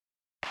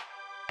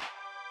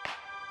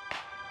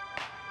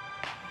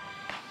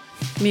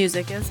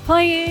Music is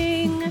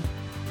playing.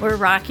 We're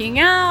rocking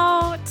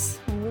out.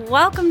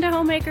 Welcome to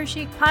Homemaker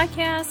Chic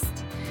Podcast.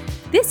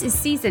 This is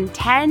season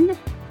 10.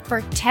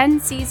 For 10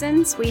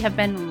 seasons, we have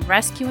been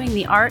rescuing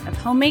the art of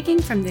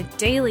homemaking from the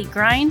daily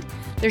grind.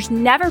 There's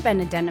never been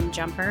a denim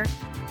jumper.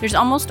 There's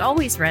almost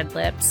always red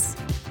lips.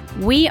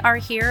 We are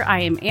here. I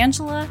am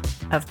Angela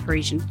of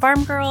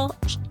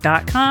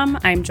ParisianFarmGirl.com.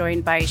 I'm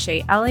joined by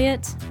Shay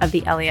Elliott of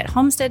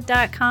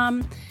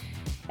TheElliottHomestead.com.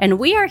 And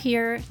we are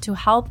here to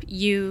help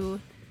you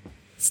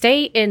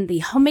stay in the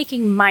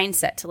homemaking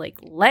mindset to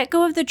let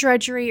go of the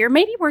drudgery, or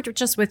maybe we're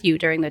just with you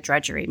during the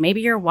drudgery.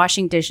 Maybe you're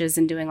washing dishes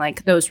and doing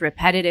those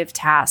repetitive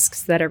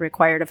tasks that are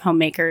required of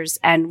homemakers.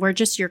 And we're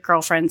just your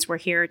girlfriends. We're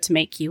here to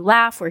make you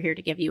laugh. We're here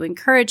to give you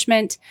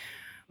encouragement.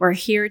 We're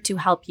here to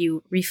help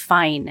you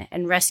refine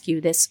and rescue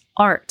this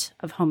art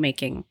of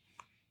homemaking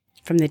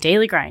from the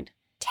daily grind.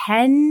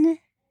 10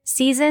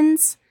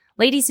 seasons,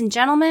 ladies and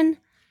gentlemen,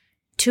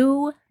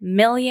 2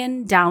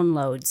 million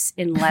downloads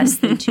in less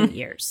than 2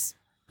 years.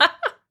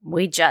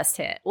 We just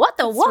hit. What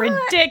the what?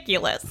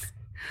 Ridiculous.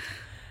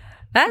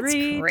 That's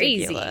ridiculous.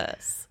 Crazy.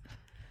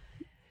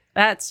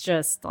 That's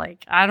just I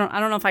don't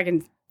know if I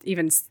can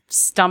even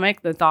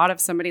stomach the thought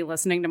of somebody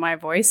listening to my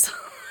voice.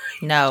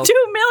 No. 2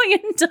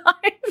 million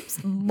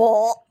times.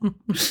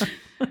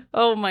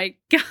 Oh my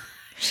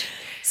gosh.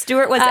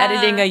 Stuart was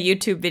editing a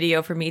YouTube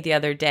video for me the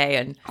other day,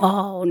 and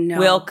oh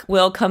no.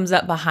 Will comes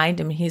up behind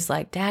him and he's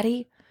like,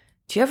 "Daddy,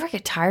 do you ever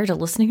get tired of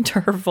listening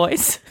to her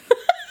voice?"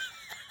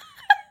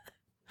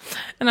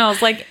 And I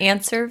was like,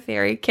 "Answer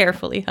very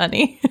carefully,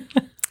 honey."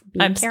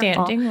 I'm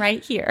standing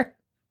right here.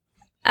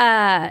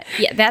 Yeah,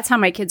 that's how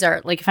my kids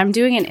are. If I'm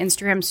doing an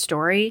Instagram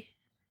story,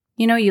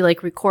 you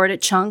record a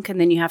chunk and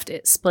then you have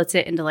to split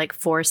it into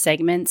 4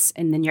 segments,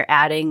 and then you're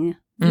adding,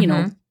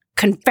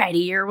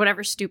 confetti or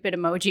whatever stupid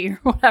emoji or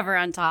whatever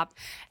on top,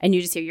 and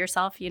you just hear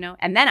yourself,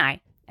 and then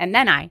I,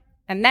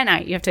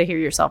 you have to hear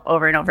yourself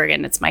over and over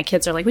again. It's my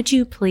kids are like, "Would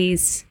you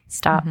please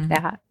stop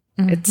that?"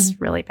 It's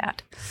really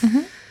bad.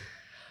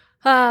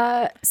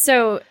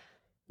 So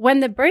when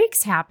the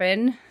breaks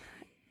happen,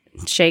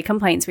 Shay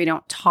complains we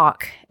don't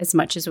talk as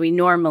much as we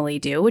normally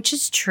do, which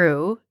is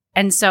true.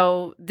 And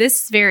so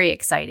this is very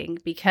exciting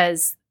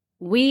because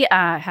we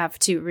have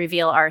to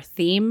reveal our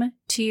theme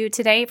to you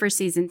today for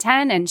season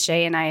 10. And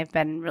Shay and I have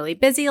been really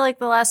busy the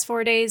last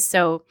 4 days.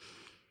 So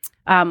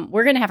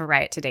we're going to have a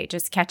riot today,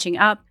 just catching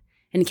up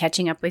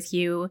with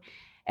you.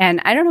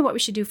 And I don't know what we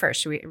should do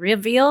first. Should we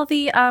reveal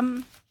the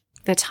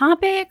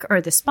topic or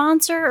the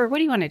sponsor, or what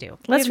do you want to do?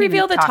 Let's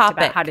reveal the topic.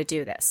 About how to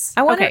do this.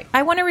 I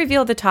want to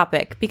reveal the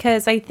topic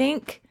because I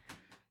think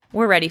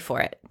we're ready for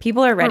it.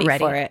 People are ready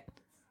for it.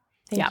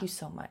 Thank you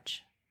so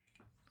much.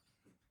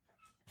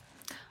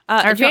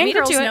 Our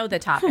fangirls know the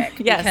topic.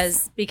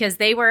 Yes. because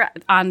they were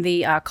on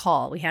the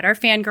call. We had our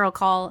fangirl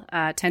call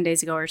 10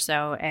 days ago or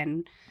so,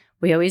 and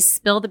we always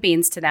spill the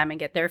beans to them and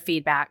get their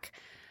feedback.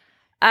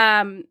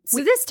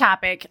 This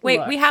topic. Wait,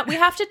 we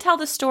have to tell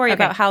the story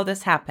about how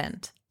this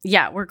happened.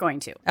 Yeah, we're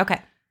going to.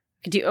 Okay.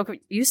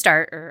 You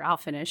start or I'll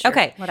finish.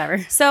 Okay. Whatever.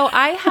 So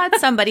I had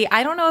somebody,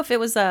 I don't know if it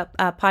was a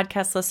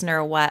podcast listener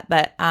or what,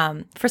 but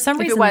for some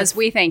reason. If it was,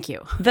 we thank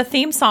you. The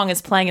theme song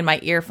is playing in my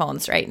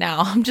earphones right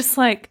now. I'm just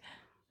like.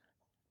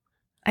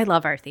 I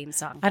love our theme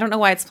song. I don't know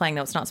why it's playing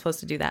though. It's not supposed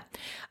to do that.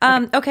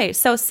 Okay.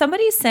 So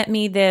somebody sent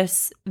me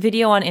this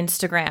video on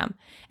Instagram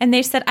and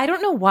they said, "I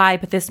don't know why,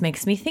 but this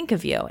makes me think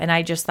of you." And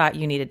I just thought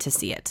you needed to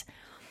see it.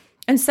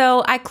 And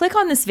so I click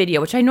on this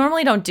video, which I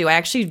normally don't do. I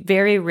actually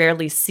very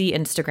rarely see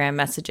Instagram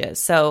messages.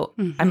 So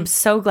I'm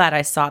so glad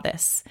I saw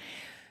this.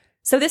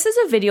 So this is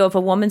a video of a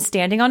woman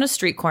standing on a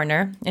street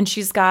corner, and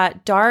she's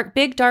got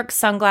big dark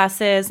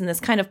sunglasses and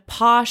this kind of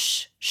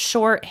posh,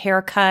 short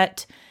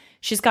haircut.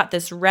 She's got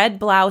this red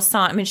blouse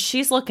on. I mean,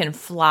 she's looking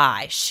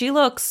fly. She's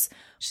got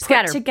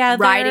her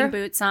together. Riding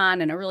boots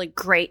on and a really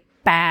great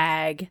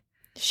bag.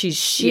 She's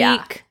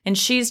chic, and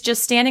she's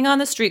just standing on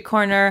the street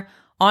corner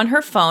on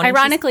her phone.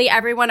 Ironically,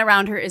 everyone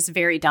around her is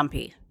very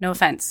dumpy. No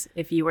offense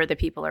if you were the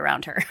people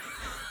around her.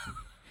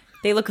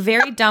 They look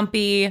very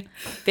dumpy,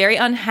 very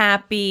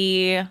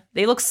unhappy.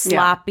 They look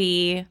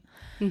sloppy.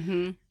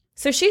 Yeah.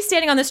 So she's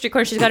standing on the street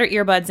corner. She's got her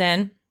earbuds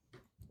in.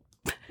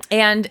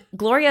 And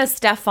Gloria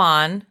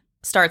Estefan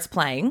starts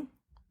playing.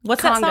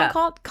 What's that song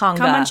called? Conga.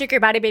 Come on, shake your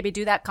body, baby.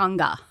 Do that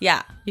conga.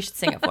 Yeah, you should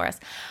sing it for us.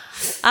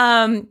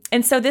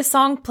 And so this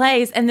song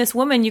plays, and this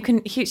woman, you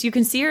can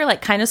see her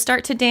kind of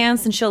start to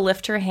dance, and she'll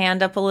lift her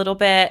hand up a little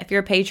bit. If you're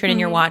a patron and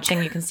you're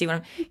watching, you can see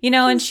what I'm,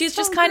 and she's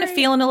just kind of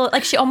feeling a little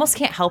she almost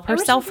can't help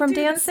herself from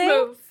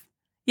dancing.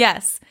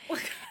 Yes.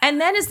 And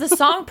then as the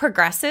song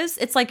progresses,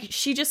 it's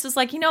she just is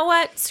you know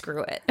what?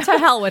 Screw it. To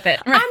hell with it.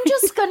 I'm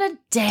just going to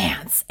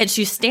dance. And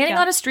she's standing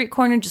on a street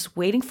corner just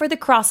waiting for the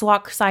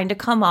crosswalk sign to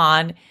come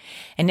on.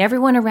 And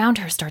everyone around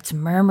her starts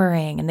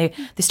murmuring. And they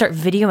start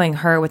videoing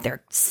her with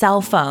their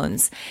cell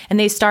phones. And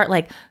they start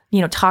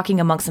talking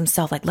amongst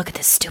themselves look at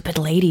this stupid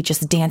lady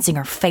just dancing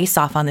her face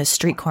off on this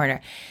street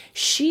corner.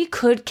 She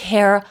could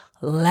care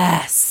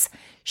less.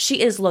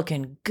 She is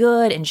looking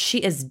good and she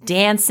is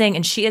dancing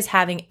and she is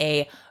having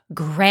a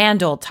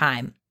grand old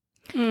time.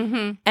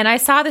 Mm-hmm. And I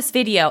saw this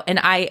video and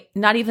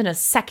not even a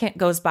second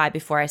goes by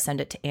before I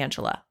send it to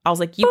Angela. I was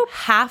like, you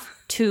have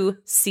to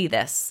see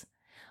this.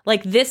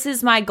 Like, this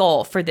is my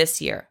goal for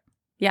this year.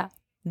 Yeah.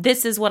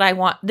 This is what I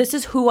want. This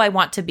is who I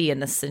want to be in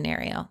this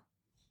scenario.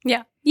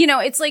 Yeah. You know,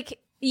 it's like,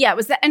 it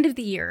was the end of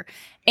the year.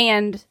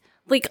 And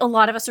like a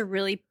lot of us are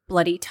really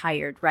bloody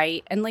tired,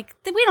 right? And like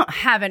we don't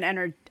have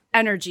an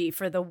energy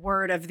for the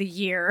word of the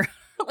year.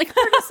 Like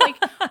we're just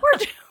like, we're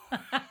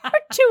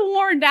too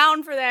worn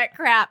down for that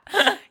crap.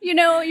 You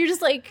know, you're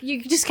just like,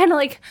 you just kind of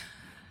like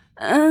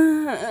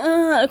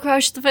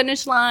across the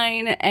finish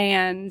line.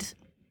 And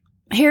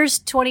here's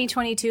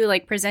 2022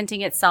 like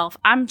presenting itself.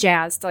 I'm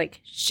jazzed.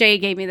 Like Shay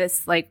gave me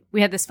this, like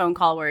we had this phone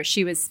call where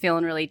she was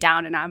feeling really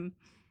down, and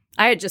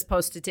I had just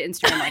posted to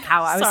Instagram like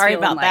how I was Sorry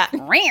feeling, about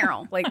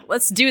like, like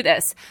let's do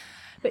this.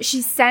 But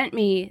she sent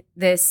me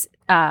this.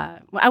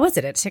 Was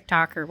it a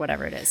TikTok or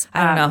whatever it is?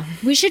 I don't know.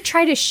 We should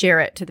try to share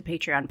it to the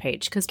Patreon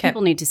page because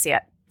people need to see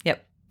it.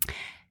 Yep.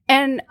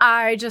 And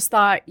I just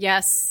thought,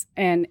 yes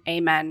and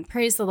amen.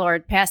 Praise the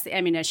Lord. Pass the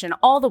ammunition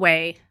all the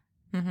way.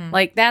 Mm-hmm.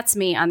 Like, that's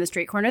me on the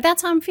street corner.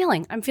 That's how I'm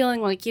feeling. I'm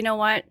feeling like, you know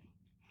what?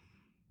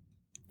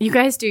 You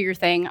guys do your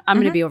thing. I'm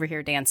going to be over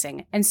here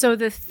dancing. And so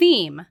the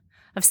theme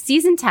of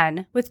season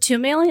 10 with 2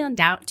 million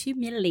downloads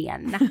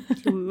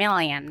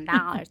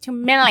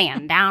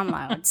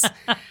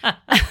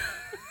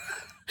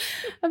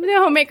of the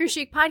Homemaker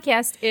Chic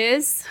podcast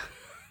is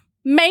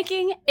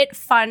making it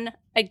fun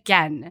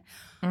again.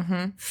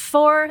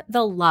 For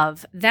the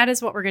love. That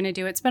is what we're going to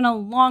do. It's been a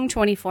long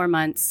 24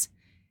 months.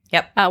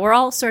 Yep. We're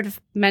all sort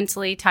of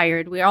mentally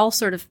tired. We all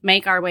sort of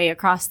make our way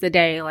across the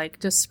day, like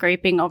just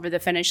scraping over the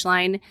finish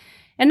line.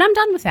 And I'm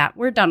done with that.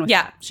 We're done with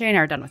that. Shay and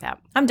I are done with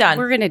that. I'm done.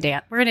 We're going to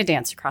dance. We're going to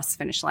dance across the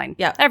finish line.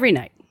 Yeah. Every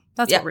night.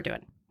 That's what we're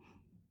doing.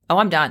 Oh,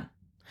 I'm done.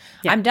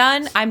 Yeah. I'm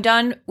done. I'm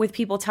done with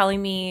people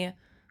telling me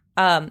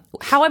how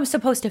I'm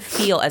supposed to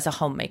feel as a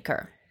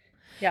homemaker.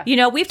 Yeah. You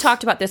know, we've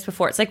talked about this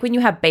before. It's like when you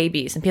have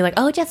babies and be like,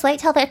 oh, Just wait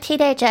till they're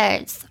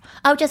teenagers.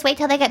 Oh, just wait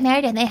till they get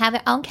married and they have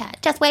their own kid.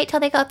 Just wait till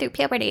they go through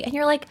puberty. and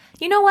you're like,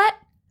 you know what?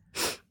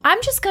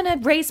 I'm just going to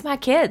raise my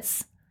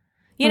kids,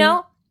 you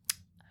know?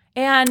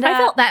 And I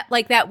felt that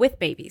like that with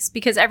babies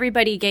because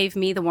everybody gave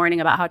me the warning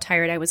about how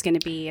tired I was going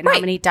to be and how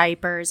many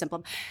diapers and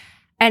blah.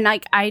 And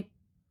like I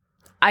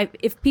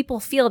if people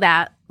feel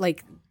that,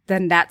 like,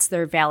 then that's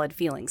their valid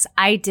feelings.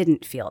 I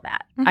didn't feel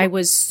that. I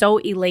was so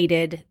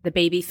elated. The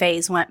baby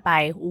phase went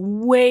by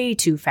way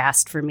too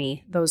fast for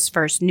me. Those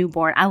first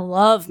newborn. I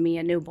love me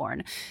a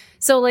newborn.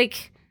 So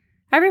like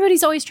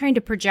everybody's always trying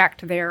to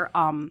project their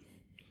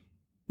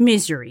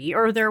misery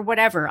or their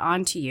whatever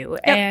onto you.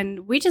 Yep.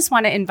 And we just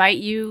want to invite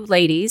you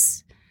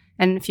ladies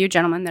and a few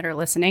gentlemen that are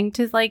listening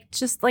to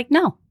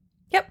no.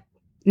 Yep.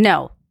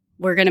 No,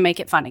 we're going to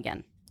make it fun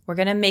again. We're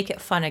going to make it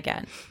fun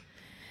again.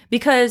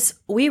 Because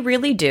we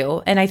really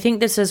do, and I think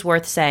this is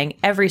worth saying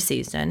every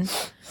season,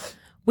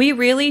 we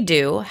really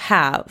do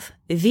have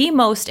the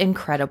most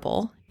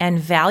incredible and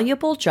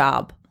valuable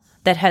job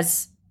that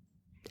has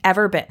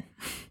ever been.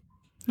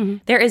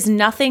 There is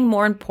nothing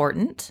more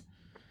important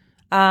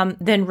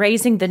than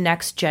raising the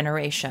next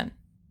generation.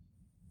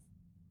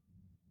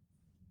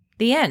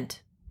 The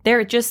end. There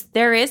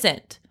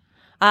isn't.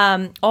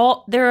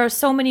 There are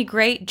so many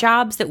great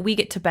jobs that we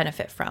get to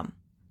benefit from.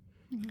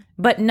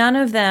 But none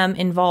of them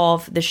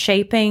involve the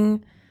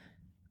shaping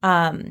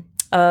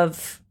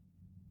of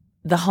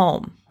the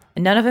home.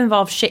 None of them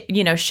involve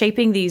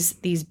shaping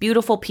these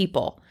beautiful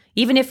people,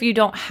 even if you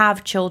don't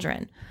have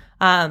children.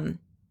 Tending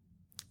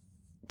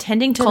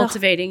to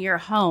Cultivating your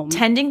home.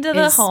 Tending to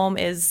the home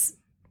is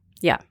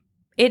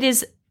it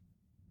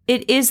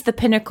is the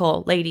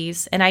pinnacle,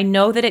 ladies. And I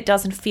know that it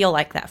doesn't feel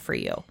like that for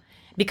you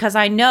because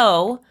I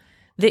know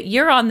that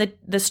you're on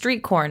the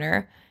street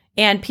corner.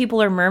 And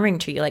people are murmuring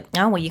to you like,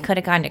 oh, well, you could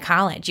have gone to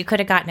college. You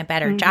could have gotten a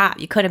better job.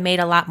 You could have made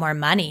a lot more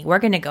money. We're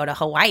going to go to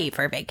Hawaii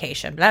for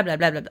vacation, blah, blah,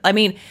 blah, blah. I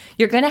mean,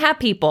 you're going to have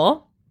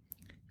people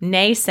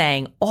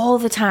naysaying all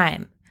the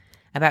time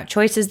about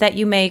choices that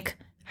you make,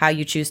 how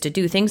you choose to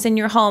do things in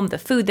your home, the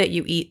food that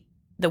you eat,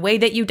 the way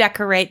that you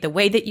decorate, the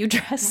way that you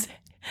dress,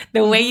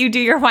 the way you do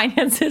your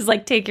finances,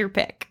 like take your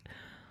pick.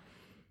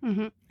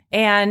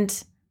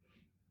 And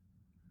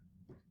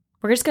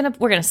we're going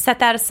to set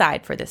that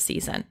aside for this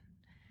season.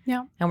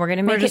 Yeah. And we're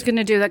going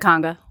to do the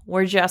conga.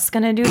 We're just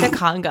going to do the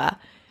conga.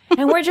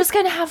 And we're just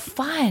going to have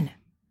fun.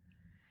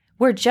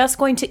 We're just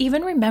going to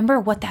even remember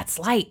what that's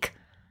like.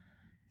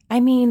 I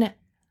mean,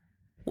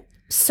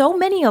 so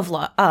many of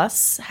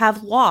us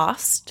have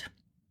lost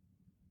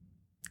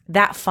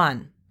that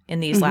fun in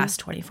these last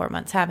 24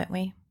 months, haven't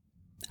we?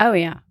 Oh,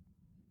 yeah.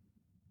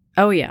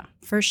 Oh, yeah,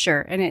 for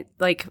sure. And it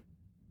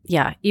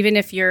even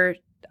if you're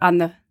on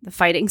the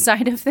fighting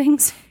side of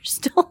things,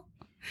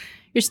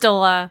 you're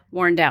still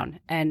worn down,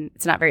 and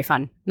it's not very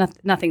fun.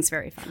 Nothing's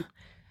very fun.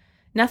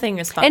 Nothing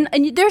is fun.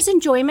 And there's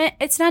enjoyment.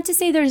 It's not to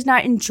say there's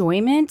not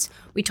enjoyment.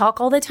 We talk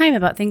all the time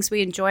about things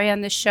we enjoy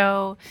on the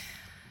show,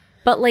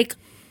 but like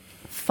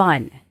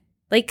fun,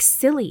 like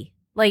silly,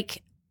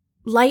 like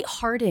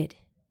lighthearted,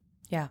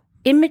 yeah,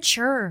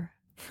 immature,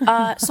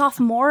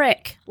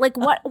 sophomoric, like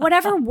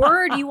whatever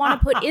word you want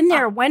to put in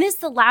there. When is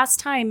the last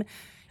time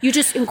you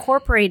just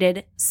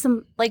incorporated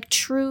some like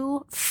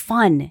true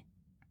fun?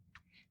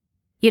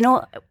 You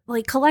know,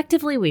 like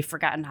collectively we've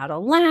forgotten how to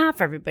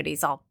laugh.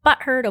 Everybody's all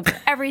butthurt over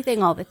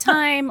everything all the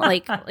time.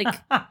 Like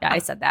yeah, I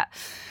said that.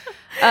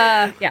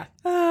 Yeah.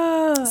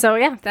 So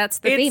yeah, that's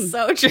the theme. It's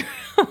so true.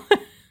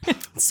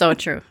 So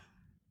true.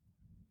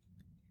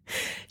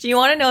 Do you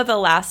want to know the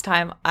last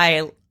time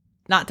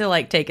not to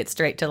like take it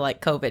straight to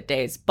like COVID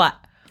days, but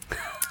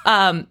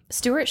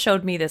Stuart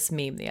showed me this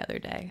meme the other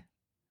day.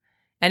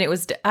 And it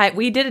was,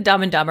 we did a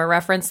Dumb and Dumber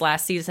reference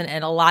last season,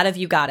 and a lot of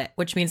you got it,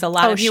 which means a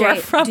lot of you are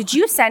from. Did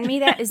you send me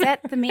that? Is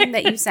that the meme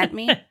that you sent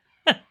me?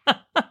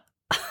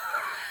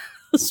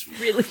 It's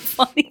really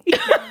funny.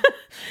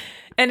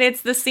 And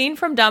it's the scene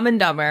from Dumb and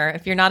Dumber.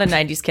 If you're not a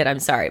 90s kid, I'm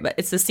sorry, but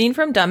it's the scene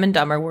from Dumb and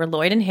Dumber where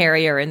Lloyd and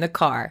Harry are in the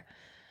car.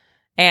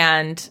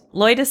 And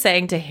Lloyd is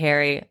saying to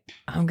Harry,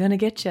 I'm going to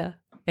get you.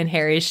 And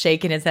Harry is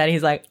shaking his head.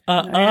 He's like,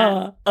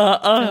 I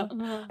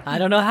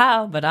don't know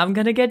how, but I'm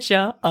going to get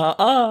you.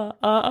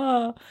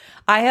 I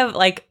have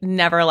like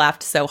never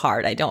laughed so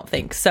hard, I don't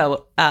think.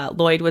 So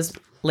Lloyd was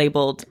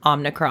labeled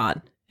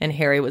Omnicron and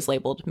Harry was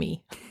labeled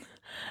me.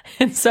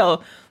 And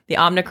so the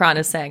Omnicron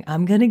is saying,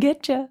 I'm going to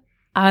get you.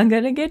 I'm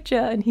going to get you.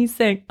 And he's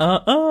saying,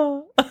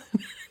 For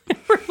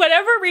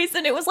whatever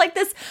reason, it was like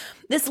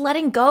this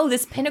letting go,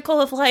 this pinnacle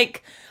of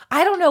like,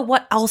 I don't know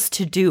what else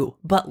to do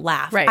but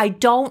laugh. Right. I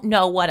don't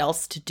know what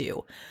else to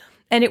do.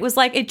 And it was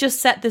like, it just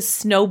set this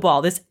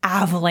snowball, this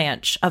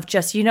avalanche of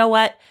just, you know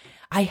what?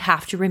 I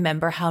have to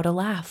remember how to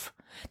laugh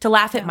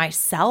at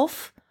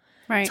myself,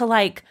 right?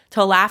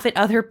 To laugh at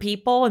other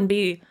people and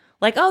be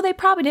like, oh, they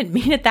probably didn't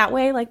mean it that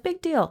way. Like,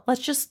 big deal.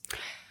 Let's just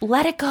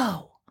let it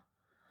go.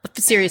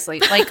 Seriously,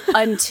 like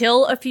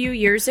until a few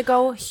years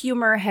ago,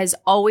 humor has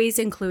always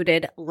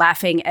included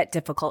laughing at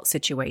difficult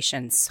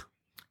situations.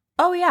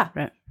 Oh, yeah.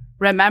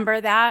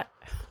 Remember that?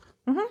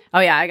 Mm-hmm. Oh,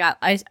 yeah.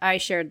 I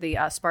shared the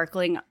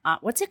sparkling,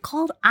 what's it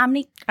called? I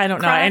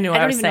don't know. I knew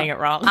I was saying it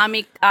wrong.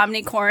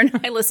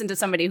 Omnicorn. I listened to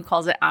somebody who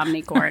calls it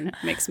Omnicorn. It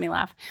makes me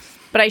laugh.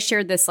 But I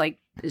shared this like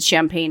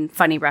champagne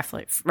funny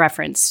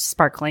reference,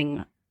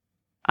 sparkling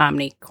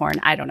Omnicorn.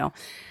 I don't know.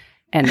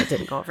 And it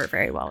didn't go over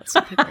very well with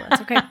some people.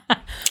 That's okay.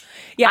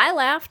 Yeah. I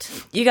laughed.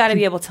 You got to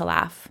be able to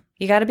laugh.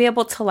 You got to be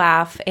able to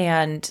laugh,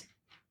 and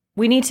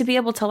we need to be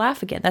able to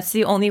laugh again. That's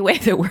the only way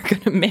that we're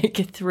going to make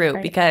it through,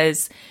 right?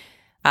 Because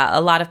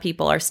a lot of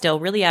people are still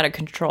really out of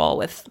control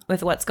with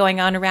what's going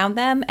on around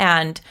them.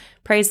 And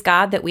praise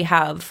God that we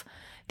have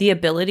the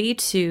ability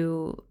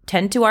to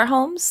tend to our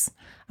homes,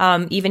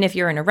 even if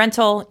you're in a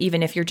rental,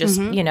 even if you're just,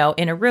 in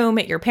a room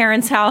at your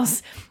parents'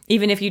 house,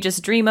 even if you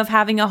just dream of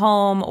having a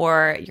home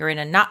or you're in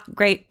a not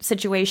great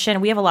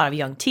situation. We have a lot of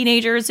young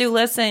teenagers who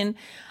listen.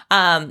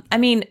 I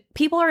mean,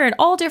 people are in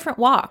all different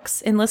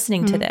walks in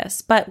listening to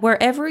this, but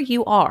wherever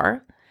you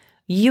are,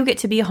 you get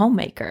to be a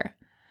homemaker.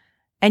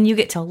 And you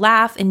get to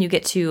laugh and you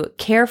get to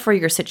care for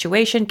your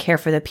situation, care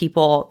for the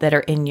people that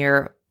are in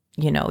your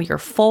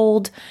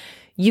fold.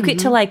 You get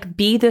to like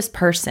be this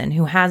person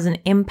who has an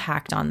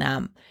impact on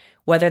them,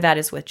 whether that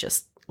is with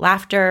just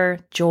laughter,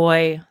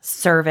 joy,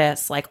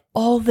 service, like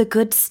all the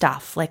good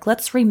stuff. Like,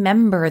 let's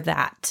remember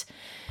that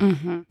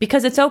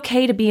because it's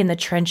okay to be in the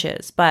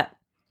trenches, but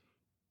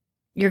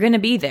you're going to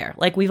be there.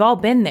 Like, we've all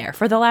been there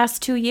for the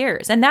last 2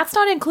 years. And that's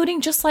not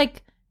including just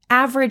like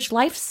average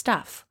life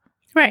stuff.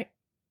 Right.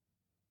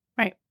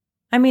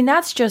 I mean,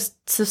 that's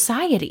just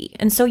society.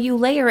 And so you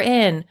layer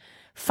in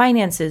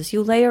finances,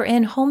 you layer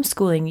in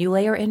homeschooling, you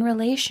layer in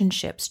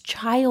relationships,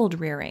 child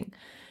rearing.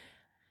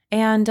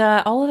 And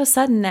all of a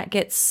sudden that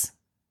gets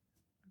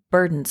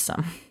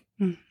burdensome.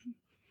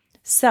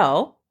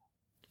 So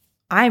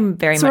I'm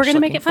very much we're going to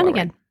make looking it fun forward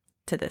again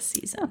to this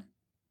season.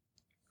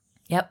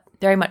 Yep,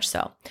 very much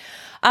so.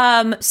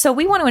 So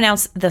we want to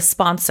announce the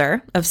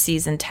sponsor of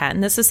season 10.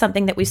 This is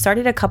something that we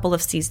started a couple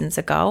of seasons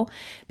ago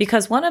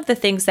because one of the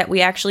things that we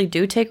actually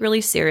do take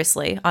really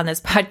seriously on this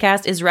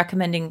podcast is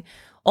recommending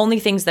only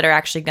things that are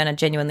actually going to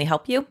genuinely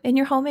help you in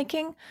your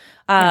homemaking,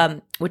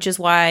 which is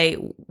why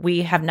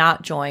we have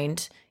not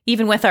joined,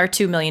 even with our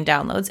 2 million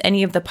downloads,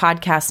 any of the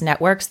podcast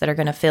networks that are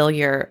going to fill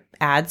your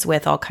ads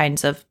with all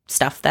kinds of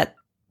stuff that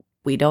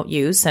we don't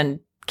use and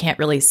can't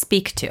really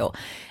speak to.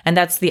 And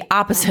that's the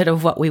opposite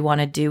of what we want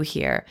to do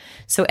here.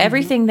 So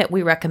everything that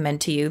we recommend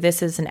to you,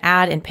 this is an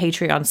ad and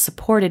Patreon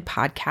supported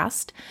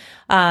podcast.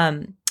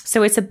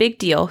 So it's a big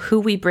deal who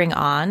we bring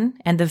on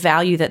and the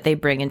value that they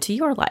bring into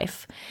your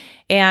life.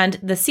 And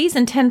the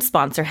season 10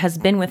 sponsor has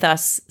been with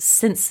us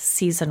since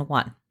season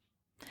 1.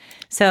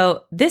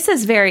 So this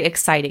is very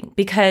exciting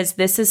because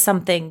this is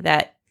something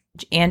that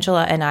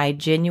Angela and I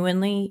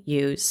genuinely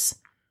use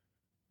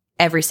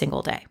every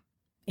single day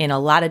in a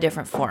lot of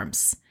different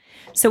forms.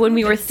 So when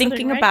we were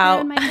thinking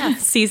about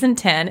season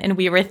 10 and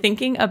we were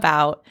thinking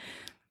about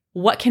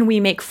what can we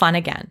make fun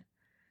again?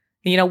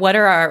 What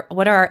are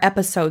our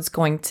episodes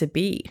going to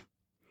be?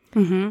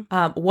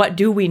 What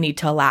do we need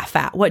to laugh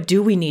at? What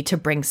do we need to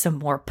bring some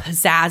more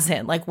pizzazz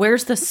in? Like,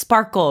 where's the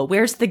sparkle?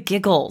 Where's the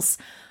giggles?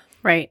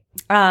 Right.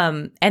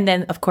 And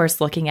then, of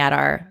course, looking at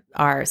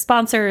our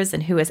sponsors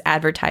and who has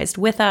advertised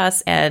with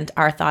us, and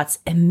our thoughts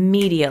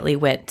immediately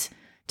went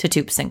to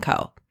Toups &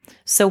 Co.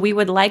 So we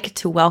would like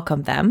to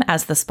welcome them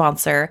as the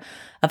sponsor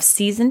of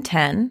Season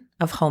 10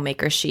 of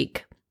Homemaker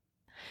Chic.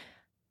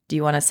 Do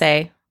you want to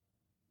say?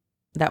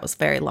 That was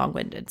very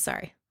long-winded.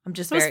 Sorry. I'm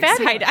just very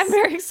excited. I'm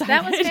very excited.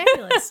 That was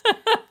fabulous.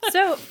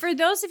 So for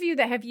those of you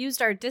that have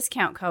used our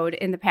discount code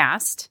in the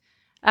past,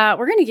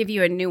 we're going to give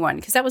you a new one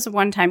because that was a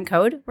one-time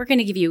code. We're going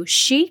to give you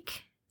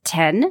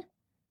Chic10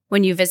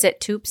 when you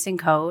visit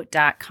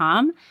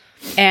toupsandco.com.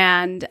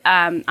 And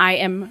I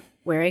am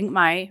wearing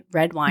my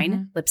red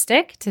wine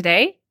lipstick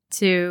today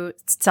to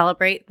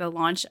celebrate the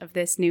launch of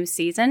this new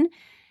season.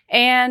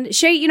 And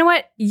Shay, you know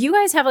what? You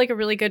guys have like a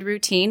really good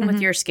routine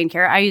with your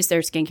skincare. I use their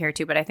skincare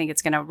too, but I think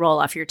it's going to roll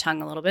off your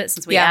tongue a little bit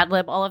since we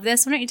ad-lib all of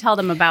this. Why don't you tell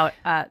them about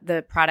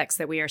the products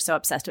that we are so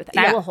obsessed with? And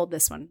I will hold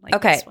this one.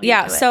 Okay.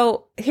 Yeah.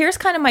 So here's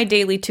kind of my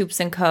daily Toups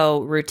 &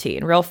 Co.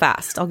 routine real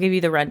fast. I'll give you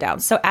the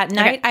rundown. So at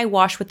night, I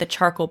wash with the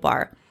charcoal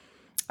bar.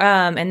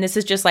 And this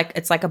is just like,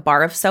 it's like a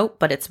bar of soap,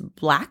 but it's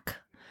black.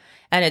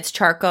 And it's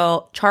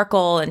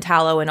charcoal and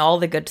tallow and all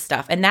the good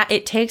stuff. And that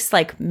it takes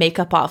like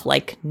makeup off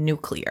like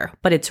nuclear,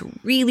 but it's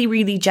really,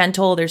 really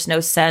gentle. There's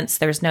no scents.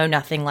 There's no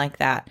nothing like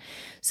that.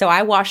 So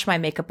I wash my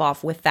makeup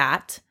off with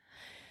that.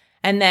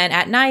 And then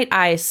at night,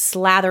 I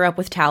slather up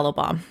with Tallow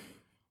Balm.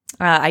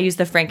 I use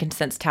the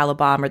frankincense Tallow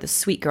Balm or the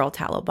Sweet Girl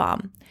Tallow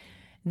Balm.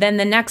 Then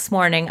the next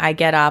morning, I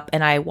get up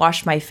and I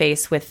wash my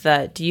face with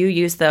do you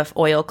use the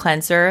oil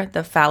cleanser?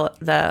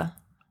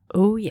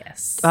 Oh,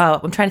 yes.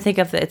 Oh, I'm trying to think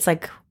of it's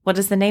like, what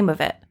is the name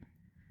of it?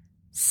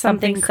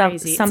 Something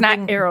crazy. It's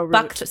not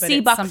arrowroot. Sea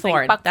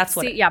buckthorn. That's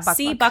what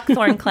sea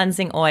buckthorn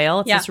cleansing oil.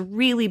 It's this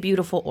really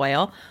beautiful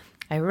oil.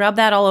 I rub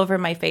that all over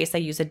my face. I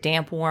use a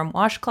damp, warm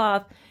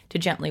washcloth to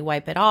gently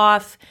wipe it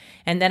off.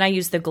 And then I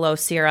use the glow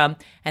serum.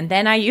 And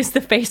then I use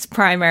the face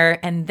primer.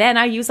 And then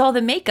I use all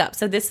the makeup.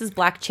 So this is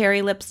black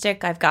cherry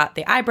lipstick. I've got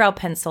the eyebrow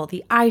pencil,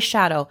 the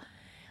eyeshadow.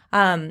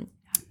 And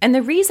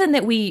the reason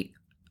that we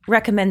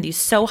recommend these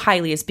so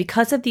highly is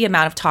because of the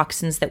amount of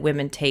toxins that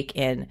women take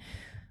in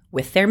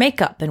with their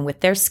makeup and with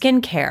their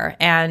skincare.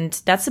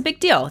 And that's a big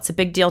deal. It's a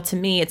big deal to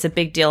me. It's a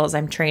big deal as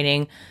I'm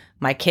training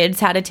my kids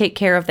how to take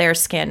care of their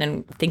skin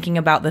and thinking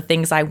about the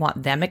things I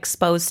want them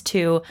exposed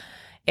to.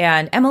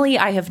 And Emily,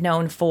 I have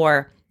known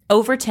for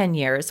over 10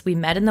 years. We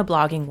met in the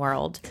blogging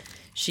world.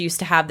 She used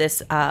to have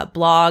this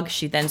blog.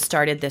 She then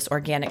started this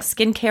organic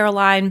skincare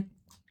line.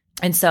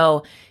 And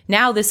so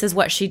now this is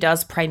what she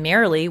does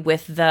primarily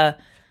with the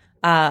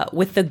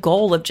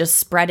goal of just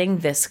spreading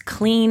this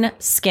clean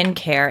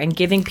skincare and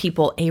giving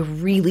people a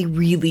really,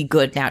 really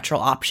good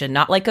natural option,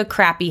 not like a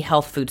crappy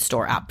health food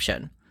store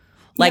option,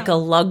 like a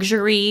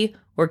luxury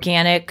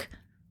organic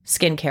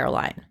skincare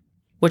line,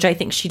 which I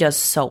think she does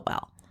so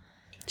well.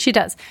 She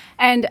does.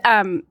 And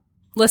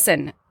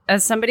listen,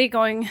 as somebody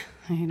going,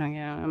 I'm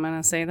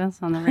going to say this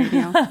on the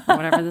radio,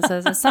 whatever this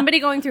is, as somebody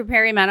going through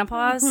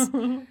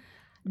perimenopause,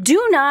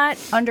 do not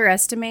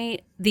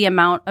underestimate the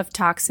amount of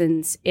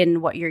toxins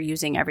in what you're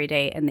using every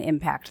day and the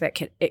impact that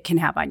it can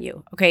have on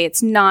you. Okay,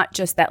 it's not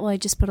just that, well, I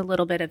just put a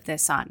little bit of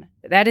this on.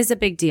 That is a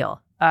big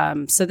deal.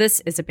 So this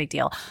is a big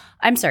deal.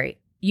 I'm sorry,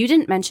 you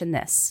didn't mention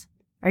this.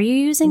 Are you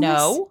using this?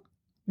 No.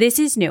 This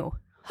is new.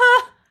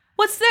 Huh?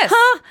 What's this?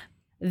 Huh?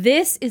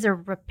 This is a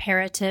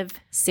reparative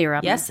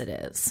serum. Yes, it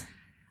is.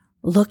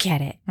 Look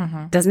at it.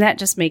 Mm-hmm. Doesn't that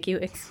just make you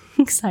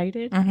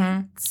excited?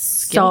 Mm-hmm.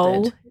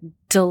 So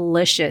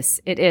delicious.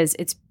 It is.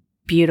 It's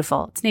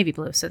beautiful. It's navy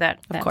blue. So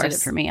that did it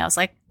for me. I was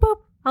like, boop,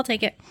 I'll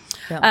take it.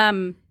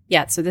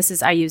 Yeah. So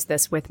I use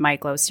this with my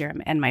glow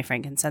serum and my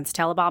frankincense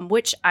Tallow Balm,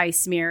 which I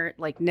smear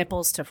like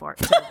nipples to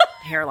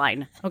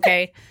hairline.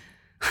 Okay.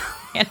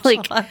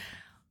 Like,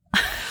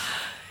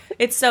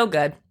 it's so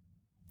good.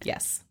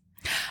 Yes.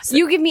 So,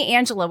 you give me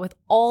Angela with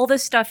all the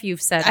stuff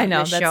you've said on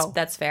this show.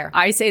 That's fair.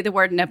 I say the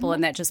word nipple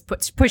and that just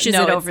pushes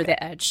it over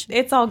the edge.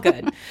 It's all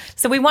good.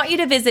 So we want you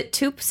to visit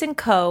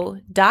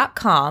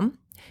toupsandco.com.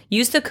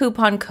 Use the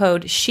coupon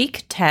code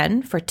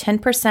CHIC10 for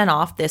 10%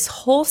 off this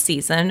whole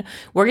season.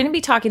 We're going to be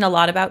talking a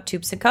lot about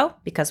Toups & Co.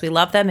 because we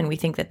love them and we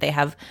think that they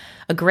have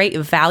a great,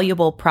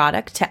 valuable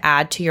product to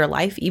add to your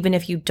life, even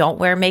if you don't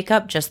wear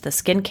makeup, just the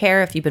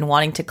skincare, if you've been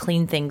wanting to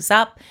clean things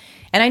up.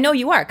 And I know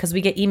you are because we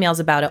get emails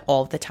about it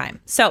all the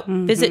time. So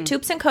visit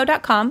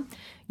toupsandco.com,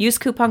 use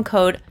coupon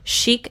code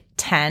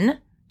CHIC10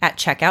 at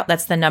checkout.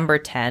 That's the number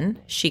 10,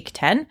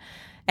 CHIC10.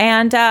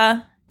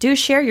 And do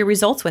share your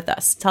results with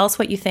us. Tell us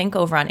what you think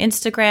over on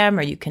Instagram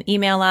or you can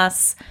email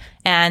us.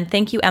 And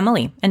thank you,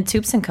 Emily and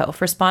Toups & Co.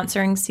 for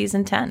sponsoring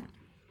season 10.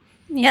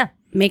 Yeah.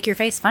 Make your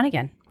face fun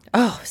again.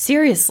 Oh,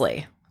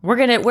 seriously.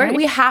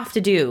 We have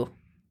to do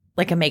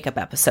like a makeup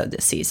episode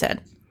this season,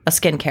 a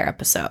skincare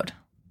episode.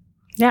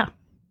 Yeah.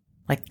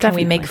 Like, can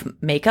we make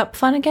makeup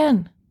fun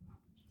again?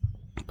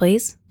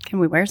 Please? Can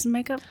we wear some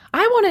makeup? I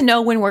want to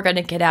know when we're going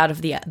to get out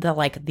of the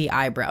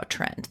eyebrow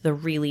trend, the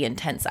really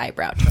intense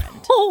eyebrow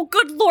trend. Oh,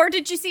 good Lord.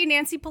 Did you see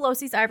Nancy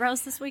Pelosi's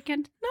eyebrows this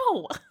weekend?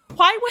 No.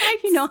 Why would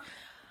I?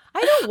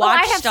 I don't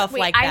watch stuff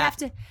like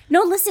that.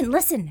 No,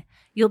 listen.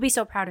 You'll be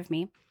so proud of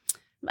me.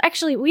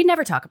 Actually, we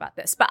never talk about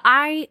this, but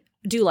I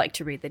do like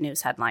to read the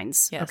news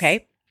headlines. Yes.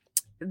 Okay.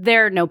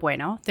 They're no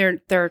bueno.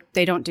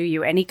 They don't do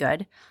you any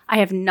good. I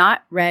have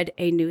not read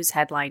a news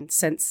headline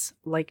since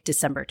like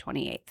December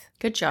 28th.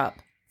 Good job.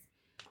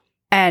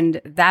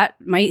 And that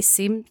might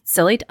seem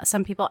silly to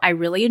some people. I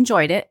really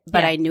enjoyed it,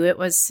 but Yeah. I knew it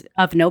was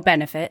of no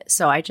benefit.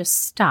 So I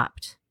just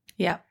stopped.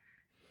 Yeah.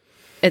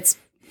 It's,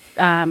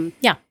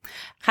 yeah.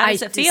 How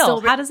does it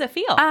feel? How does it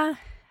feel?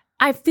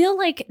 I feel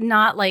like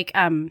not like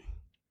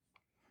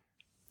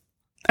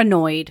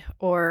annoyed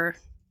or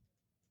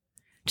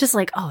just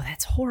like, oh,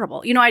 that's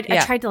horrible. You know, I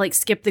tried to like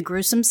skip the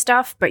gruesome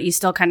stuff, but you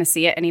still kind of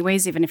see it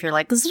anyways, even if you're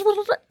like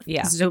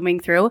zooming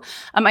through.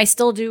 I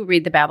still do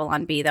read the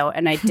Babylon Bee though,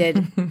 and I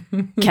did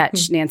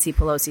catch Nancy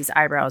Pelosi's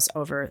eyebrows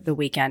over the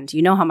weekend.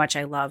 You know how much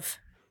I love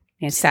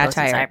Nancy Pelosi's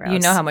Satire. eyebrows. You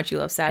know how much you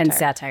love satire. And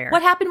satire.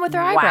 What happened with her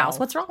eyebrows? Wow.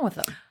 What's wrong with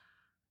them?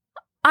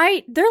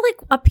 They're like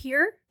up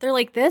here. They're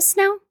like this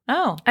now.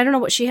 Oh, I don't know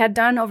what she had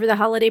done over the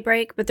holiday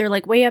break, but they're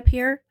like way up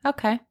here.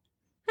 okay.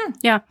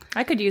 Yeah.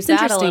 I could use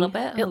It's that a interesting.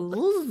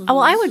 little bit. Well,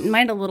 I wouldn't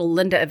mind a little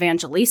Linda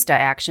Evangelista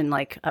action,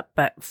 like,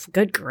 but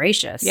good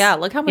gracious. Yeah,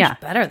 look how much Yeah.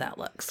 better that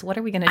looks. What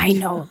are we going to do? I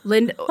know.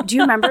 Linda, do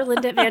you remember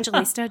Linda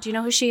Evangelista? Do you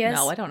know who she is?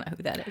 No, I don't know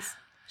who that is.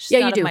 She's Yeah,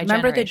 not you of do. my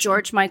Remember the generation.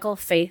 George Michael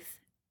Faith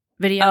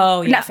video?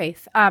 Oh, yeah. Not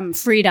Faith.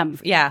 Freedom.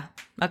 Yeah.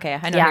 Okay, I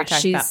know who Yeah, you're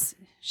talking about.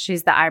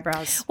 she's the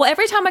eyebrows. Well,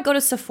 every time I go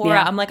to Sephora,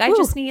 Yeah. I'm like, I Woo.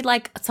 just need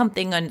like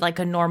something, like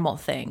a normal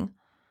thing.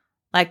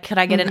 Like, could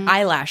I get an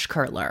eyelash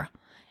curler?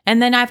 And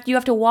then you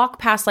have to walk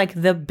past like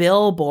the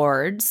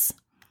billboards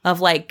of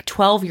like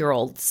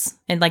 12-year-olds.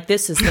 And like,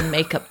 this is the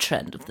makeup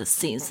trend of the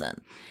season.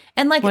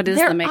 And like, What is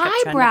their the makeup trend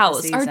of the eyebrows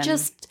are season?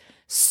 just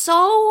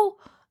so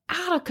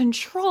out of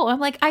control. I'm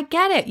like, I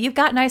get it. You've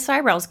got nice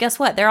eyebrows. Guess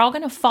what? They're all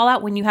going to fall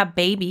out when you have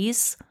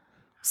babies.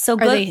 So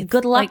they,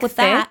 good luck like, with thick?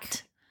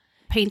 that.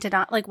 Painted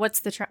on. Like, what's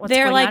They're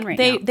going like on right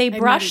they now? they I'm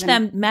brush not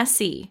even- them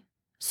messy.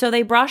 So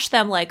they brush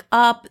them like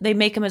up. They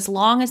make them as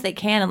long as they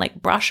can and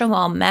like brush them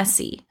all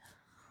messy.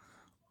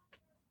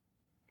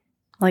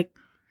 like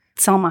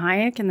Salma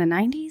Hayek in the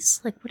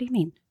 90s? Like, what do you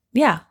mean?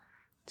 Yeah,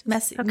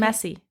 messy, Okay.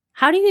 messy.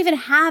 How do you even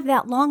have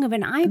that long of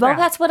an eyebrow?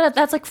 Well,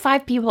 that's like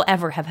 5 people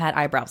ever have had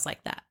eyebrows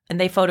like that, and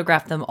they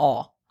photographed them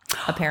all.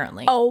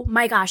 Apparently. Oh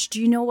my gosh.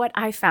 Do you know what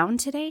I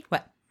found today?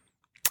 What?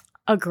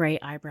 A gray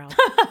eyebrow.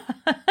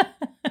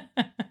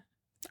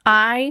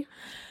 I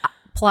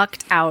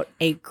plucked out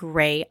a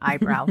gray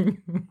eyebrow.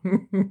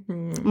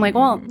 I'm like,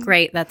 well,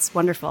 great. That's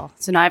wonderful.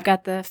 So now I've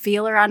got the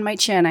feeler on my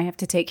chin I have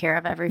to take care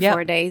of every Yep.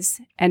 4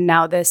 days. And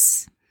now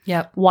this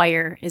Yep.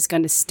 wire is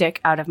going to stick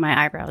out of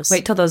my eyebrows.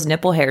 Wait till those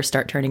nipple hairs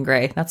start turning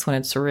gray. That's when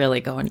it's really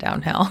going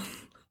downhill.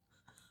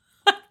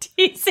 I'm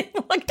teasing.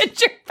 Look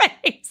at your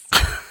face.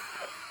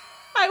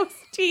 I was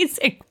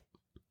teasing.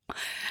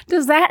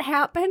 Does that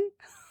happen?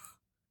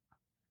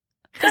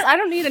 Because I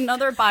don't need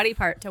another body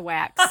part to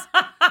wax.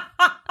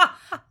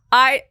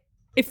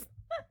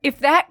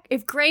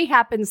 If gray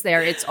happens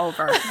there, it's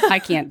over. I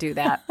can't do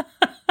that.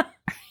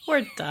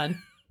 We're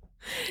done.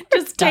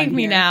 Just take done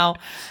me here. now.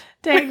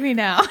 Take me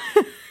now.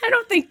 I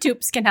don't think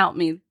Toops can help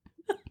me.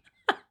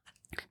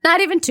 Not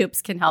even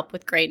Toops can help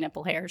with gray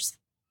nipple hairs.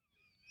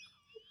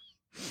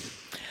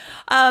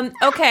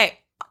 Okay.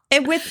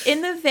 And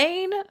in the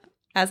vein,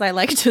 as I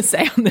like to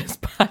say on this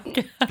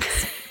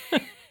podcast,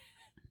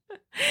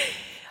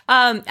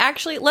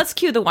 actually, let's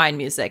cue the wine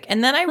music.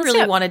 And then I Let's really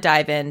do it. want to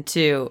dive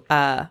into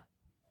the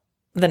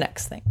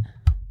next thing.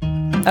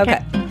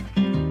 Okay.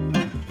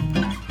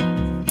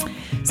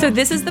 So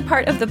this is the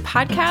part of the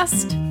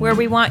podcast where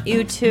we want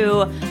you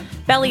to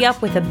belly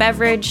up with a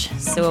beverage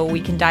so we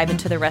can dive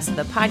into the rest of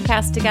the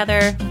podcast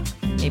together.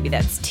 Maybe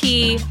that's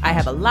tea. I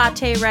have a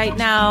latte right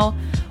now.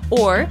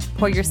 Or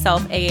pour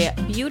yourself a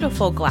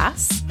beautiful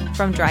glass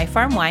from Dry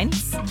Farm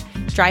Wines.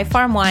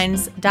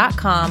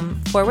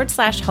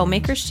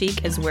 dryfarmwines.com/homemaker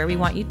chic is where we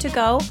want you to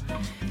go.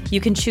 You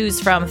can choose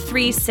from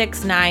 3,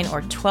 6, 9,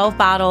 or 12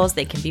 bottles.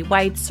 They can be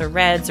whites or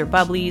reds or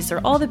bubblies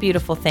or all the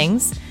beautiful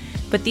things.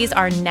 But these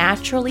are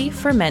naturally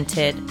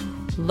fermented,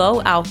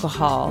 low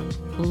alcohol,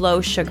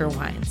 low sugar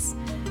wines.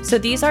 So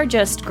these are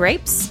just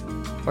grapes,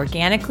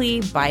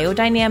 organically,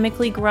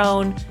 biodynamically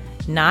grown,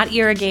 not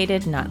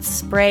irrigated, not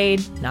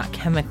sprayed, not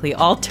chemically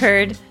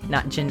altered,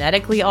 not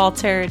genetically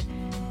altered,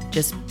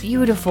 just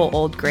beautiful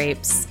old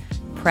grapes,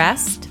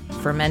 pressed,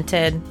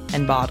 fermented,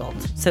 and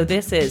bottled. So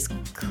this is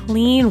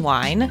clean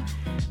wine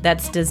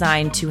that's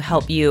designed to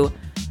help you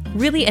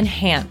really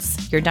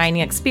enhance your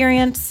dining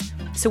experience.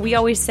 So we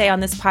always say on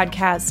this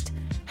podcast,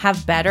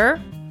 have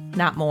better,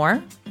 not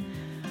more.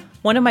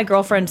 One of my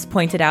girlfriends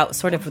pointed out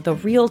sort of the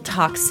real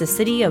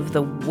toxicity of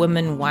the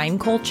women wine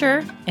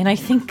culture, and I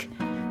think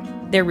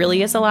there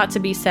really is a lot to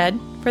be said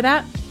for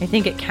that. I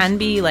think it can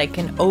be like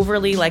an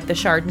overly like the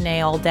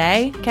Chardonnay all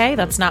day. Okay,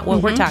 that's not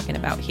what we're talking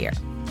about here.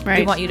 We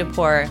Right. want you to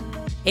pour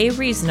a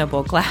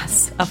reasonable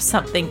glass of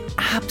something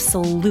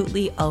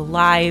absolutely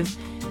alive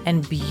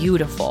and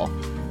beautiful.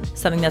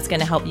 Something that's going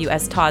to help you,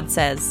 as Todd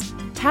says,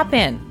 tap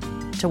in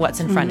to what's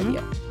in front of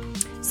you.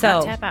 So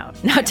Not tap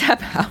out. Not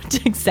tap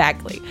out,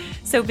 exactly.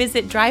 So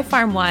visit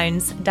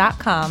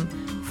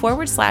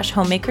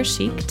dryfarmwines.com/homemaker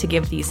chic to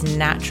give these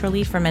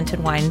naturally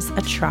fermented wines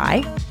a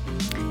try.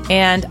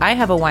 And I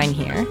have a wine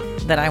here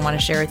that I want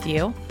to share with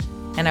you,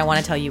 and I want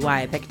to tell you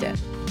why I picked it.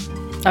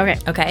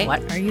 Okay.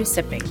 What are you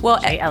sipping?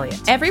 Well, Shay Elliott.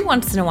 every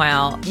once in a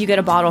while, you get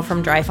a bottle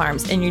from Dry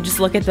Farms, and you just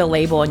look at the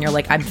label, and you're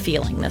like, I'm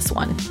feeling this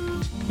one.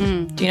 Do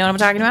you know what I'm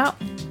talking about?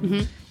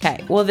 Mm-hmm.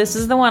 Okay. Well, this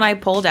is the one I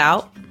pulled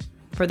out.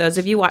 For those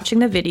of you watching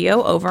the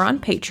video over on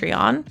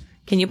Patreon,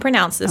 can you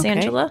pronounce this,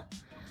 Angela?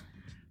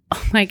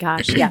 Oh my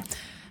gosh. Yeah.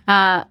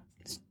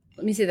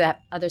 Let me see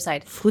that other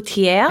side.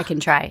 Fruitière. I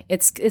can try.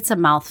 It's a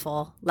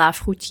mouthful. La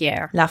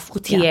Fruitière. La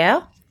Fruitière.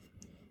 Yeah.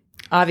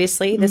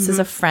 Obviously, this is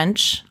a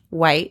French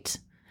white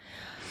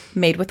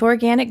made with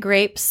organic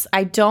grapes.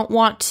 I don't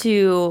want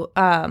to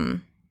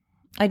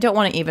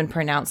even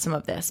pronounce some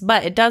of this,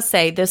 but it does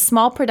say this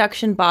small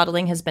production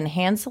bottling has been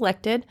hand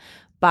selected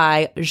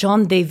by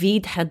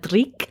Jean-David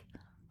Hedrick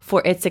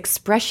for its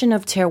expression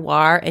of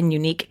terroir and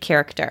unique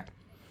character.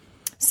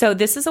 So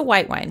this is a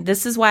white wine.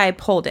 This is why I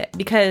pulled it,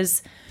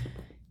 because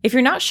if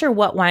you're not sure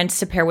what wines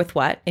to pair with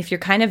what, if you're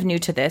kind of new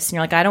to this and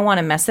you're like, I don't want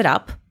to mess it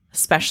up,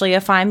 especially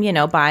if I'm,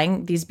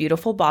 buying these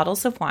beautiful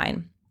bottles of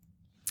wine,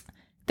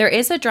 there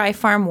is a Dry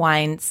Farm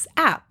Wines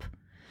app.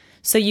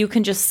 So you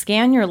can just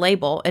scan your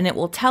label and it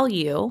will tell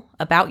you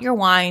about your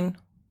wine,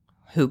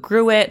 who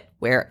grew it,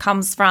 where it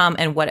comes from,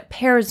 and what it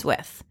pairs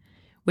with,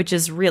 which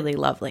is really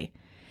lovely.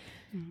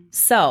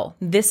 So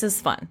this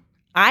is fun.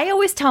 I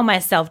always tell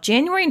myself,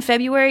 January and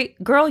February,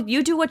 girl,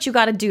 you do what you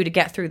got to do to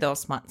get through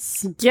those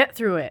months. Get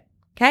through it.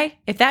 Okay?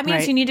 If that means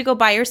Right. you need to go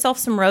buy yourself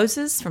some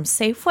roses from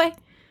Safeway,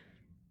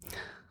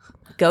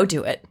 go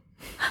do it.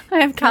 I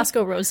have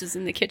Costco roses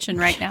in the kitchen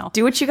right now.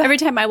 Do what you got. Every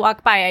time I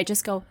walk by, I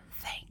just go,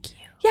 thank you.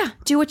 Yeah,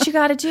 do what you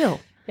got to do.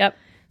 Yep.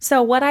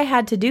 So what I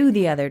had to do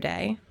the other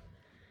day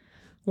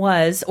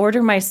was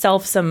order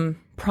myself some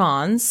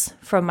prawns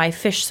from my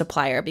fish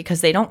supplier,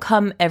 because they don't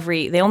come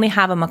they only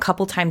have them a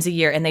couple times a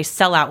year and they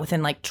sell out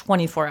within like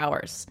 24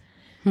 hours.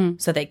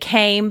 So they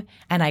came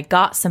and I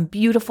got some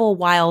beautiful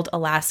wild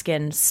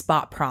Alaskan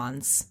spot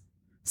prawns.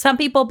 Some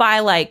people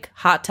buy like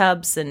hot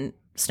tubs and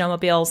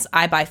snowmobiles.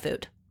 I buy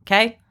food.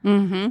 Okay.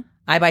 Mm-hmm.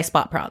 I buy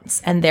spot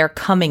prawns and they're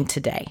coming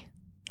today.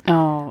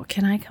 Oh,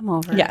 can I come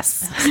over?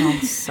 Yes. That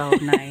sounds so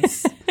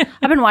nice.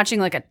 I've been watching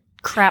like a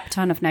crap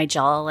ton of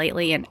Nigella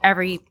lately, and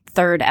every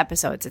third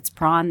episodes it's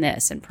prawn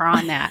this and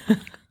prawn that.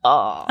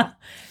 Oh,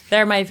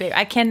 They're my favorite.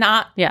 I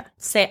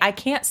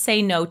can't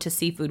say no to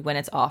seafood when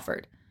it's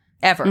offered,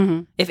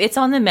 ever. If it's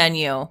on the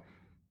menu,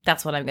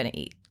 that's what I'm going to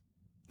eat.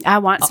 I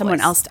want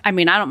someone Always. else. I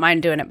don't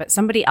mind doing it, but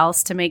somebody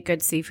else to make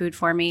good seafood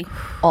for me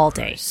all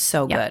day.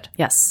 So Yeah. good.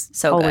 Yes.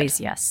 So good.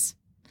 always yes.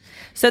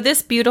 So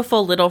this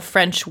beautiful little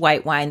French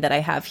white wine that I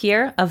have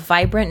here, a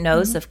vibrant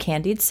nose of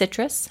candied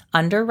citrus,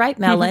 underripe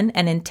melon,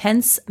 and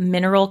intense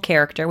mineral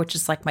character, which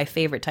is like my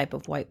favorite type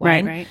of white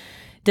wine. Right.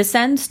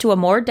 Descends to a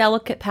more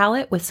delicate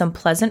palate with some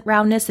pleasant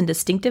roundness and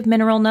distinctive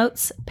mineral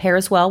notes.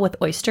 Pairs well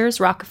with oysters,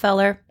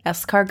 Rockefeller,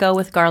 escargot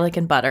with garlic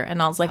and butter.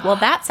 And I was like, well,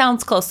 that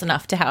sounds close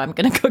enough to how I'm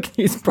going to cook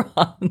these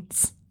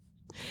prawns.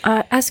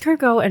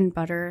 Escargot and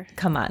butter.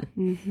 Come on.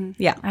 Mm-hmm.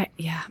 Yeah.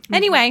 Yeah.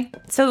 Anyway,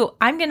 so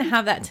I'm going to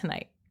have that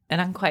tonight,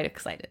 and I'm quite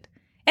excited.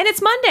 And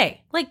it's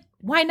Monday. Like,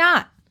 why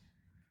not?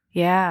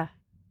 Yeah.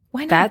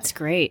 Why not? That's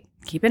great.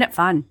 Keeping it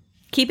fun.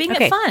 Keeping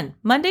Okay. it fun.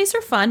 Mondays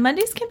are fun.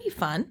 Mondays can be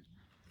fun.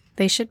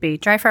 They should be.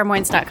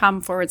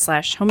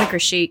 dryfarmwines.com/homemaker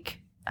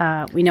chic.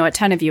 We know a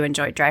ton of you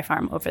enjoyed Dry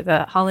Farm over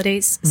the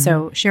holidays.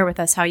 So share with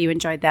us how you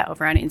enjoyed that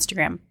over on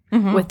Instagram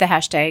with the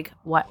hashtag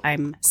what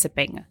I'm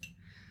sipping.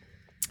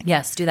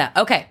 Yes, do that.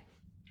 Okay.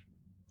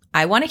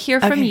 I want to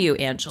hear from Okay. you,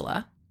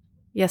 Angela.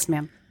 Yes,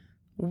 ma'am.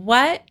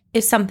 What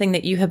is something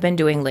that you have been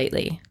doing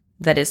lately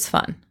that is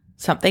fun?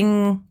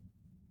 Something,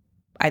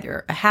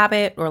 either a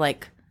habit or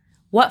like,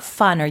 what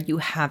fun are you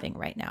having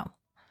right now?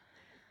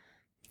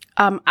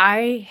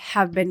 I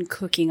have been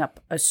cooking up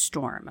a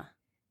storm.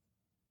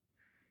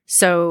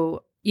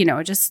 So,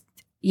 just,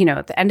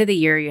 at the end of the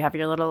year, you have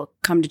your little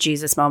come to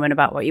Jesus moment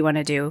about what you want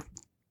to do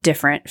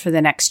different for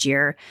the next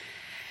year.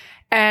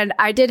 And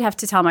I did have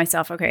to tell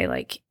myself, okay,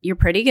 like, you're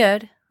pretty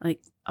good.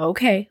 Like,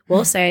 okay,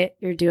 we'll say it.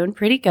 You're doing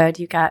pretty good.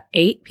 You got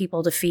 8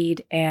 people to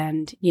feed,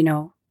 and,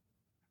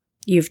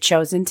 you've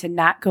chosen to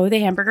not go the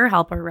hamburger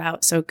helper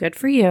route. So good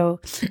for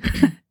you.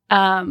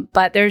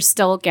 But there's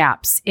still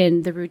gaps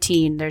in the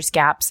routine. There's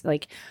gaps,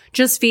 like,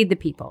 just feed the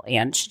people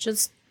and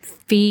just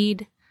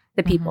feed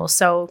the people.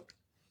 So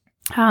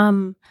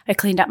I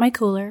cleaned up my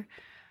cooler,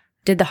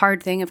 did the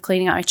hard thing of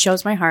cleaning out. I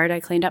chose my heart.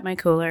 I cleaned up my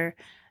cooler,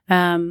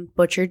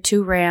 butchered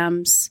 2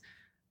 rams,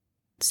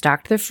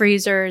 stocked the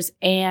freezers,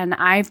 and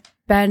I've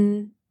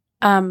been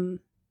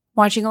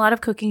watching a lot of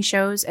cooking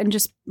shows and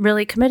just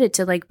really committed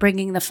to like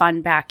bringing the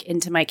fun back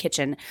into my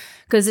kitchen,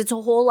 because it's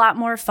a whole lot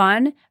more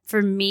fun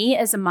for me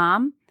as a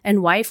mom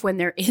and wife when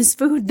there is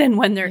food than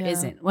when there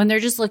isn't. When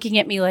they're just looking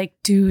at me like,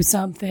 do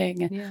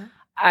something. Yeah.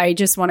 I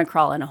just want to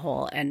crawl in a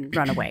hole and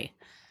run away.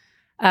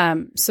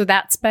 So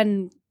that's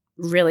been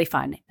really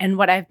fun. And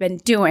what I've been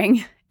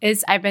doing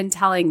is I've been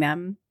telling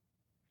them,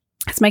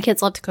 because my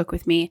kids love to cook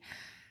with me.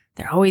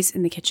 They're always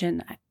in the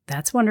kitchen.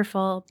 That's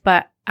wonderful.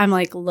 But I'm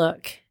like,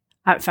 look,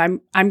 if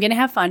I'm going to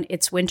have fun.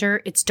 It's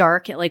winter. It's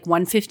dark at like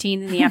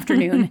 1:15 in the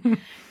afternoon.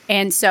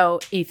 And so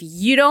if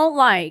you don't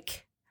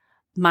like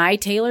my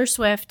Taylor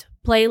Swift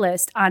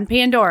playlist on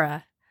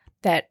Pandora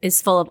that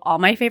is full of all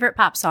my favorite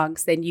pop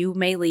songs, then you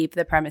may leave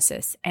the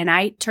premises. And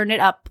I turn it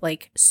up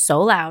like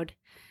so loud,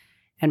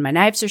 and my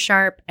knives are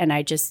sharp, and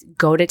I just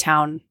go to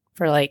town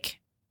for like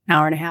an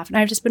hour and a half. And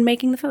I've just been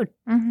making the food.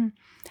 Mm-hmm.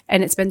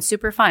 And it's been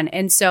super fun.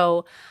 And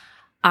so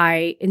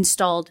I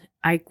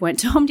went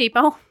to Home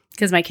Depot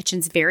because my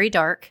kitchen's very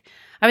dark.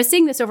 I was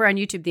seeing this over on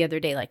YouTube the other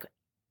day. Like,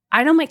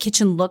 I know my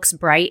kitchen looks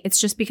bright.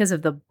 It's just because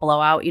of the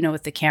blowout,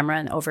 with the camera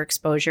and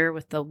overexposure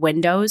with the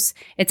windows.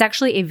 It's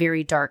actually a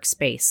very dark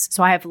space.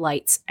 So I have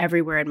lights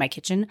everywhere in my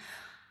kitchen.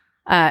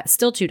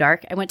 Still too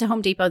dark. I went to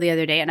Home Depot the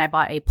other day and I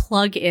bought a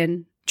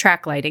plug-in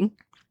track lighting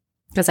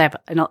because I have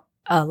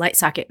a light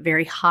socket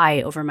very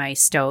high over my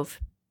stove.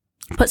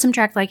 Put some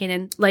track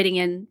lighting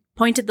in,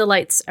 pointed the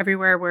lights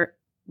everywhere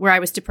where I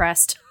was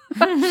depressed.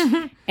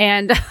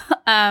 And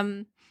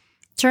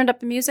turned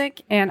up the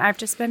music, and I've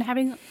just been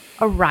having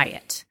a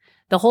riot.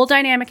 The whole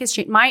dynamic has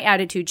changed. My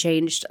attitude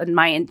changed and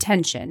my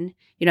intention,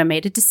 I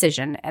made a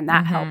decision, and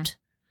that helped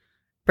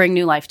bring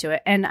new life to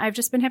it. And I've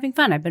just been having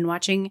fun. I've been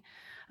watching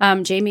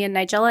Jamie and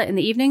Nigella in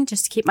the evening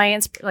just to keep my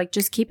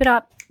just keep it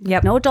up.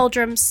 Yep. No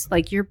doldrums.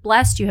 Like, you're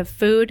blessed. You have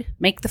food.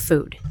 Make the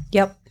food.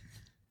 Yep.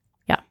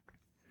 Yeah.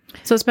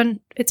 So it's been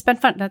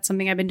fun. That's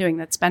something I've been doing.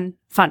 That's been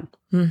fun.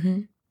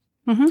 Mm-hmm.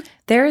 Mm-hmm.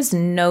 There is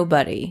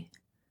nobody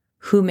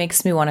who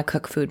makes me want to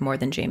cook food more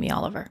than Jamie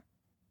Oliver.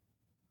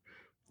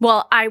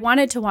 Well, I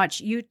wanted to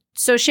watch you.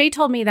 So Shay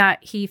told me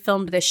that he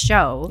filmed this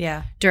show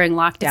during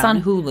lockdown. It's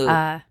on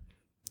Hulu.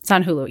 It's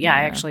on Hulu. Yeah,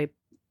 I actually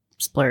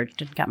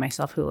splurged and got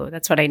myself Hulu.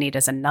 That's what I need,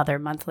 is another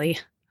monthly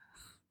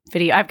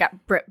video. I've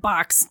got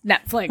BritBox,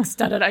 Netflix,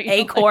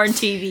 Acorn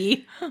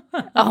TV.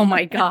 Oh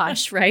my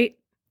gosh, right?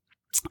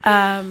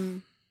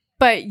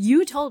 But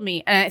you told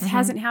me, and it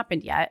hasn't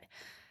happened yet.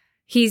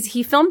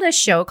 He filmed this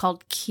show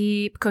called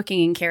Keep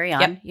Cooking and Carry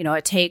On,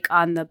 a take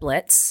on the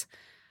Blitz.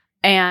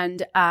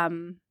 And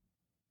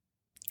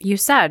you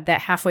said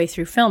that halfway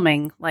through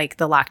filming, like,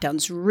 the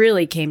lockdowns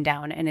really came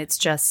down, and it's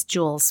just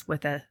Jules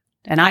with an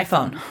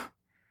iPhone.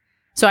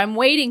 So I'm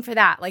waiting for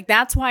that. Like,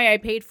 that's why I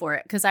paid for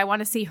it, because I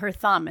want to see her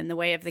thumb in the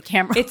way of the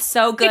camera. It's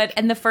so good.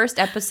 And the first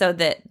episode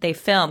that they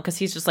filmed, because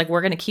he's just like,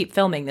 we're going to keep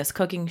filming this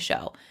cooking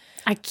show.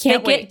 I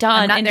can't wait. Get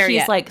done, and he's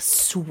yet. like,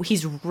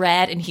 he's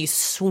red and he's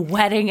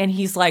sweating, and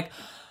he's like,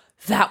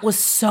 that was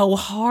so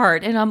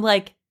hard. And I'm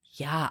like,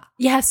 yeah,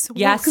 yes,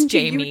 welcome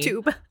Jamie.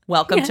 To YouTube.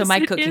 Welcome to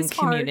my cooking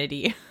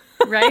community,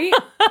 right?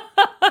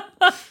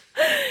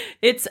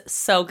 It's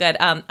so good.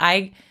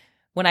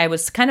 When I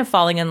was kind of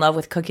falling in love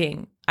with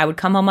cooking, I would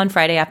come home on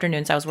Friday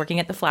afternoons. I was working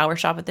at the flower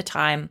shop at the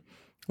time.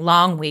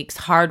 Long weeks,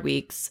 hard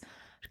weeks.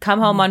 Come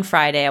home on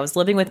Friday. I was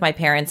living with my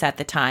parents at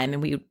the time,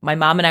 and my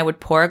mom and I would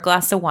pour a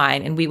glass of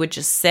wine, and we would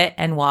just sit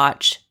and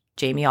watch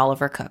Jamie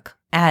Oliver cook.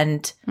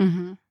 And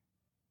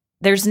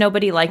there's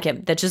nobody like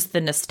him. Just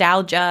the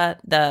nostalgia,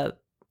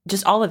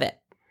 just all of it.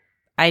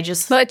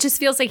 Well, it just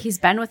feels like he's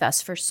been with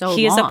us for so long.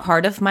 He is a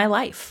part of my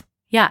life.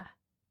 Yeah.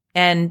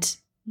 And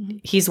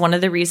he's one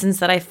of the reasons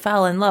that I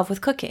fell in love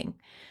with cooking.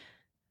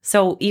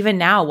 So even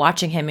now,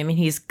 watching him, I mean,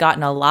 he's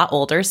gotten a lot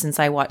older since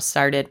I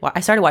started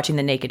watching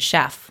The Naked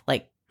Chef,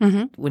 like,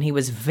 when he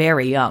was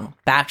very young,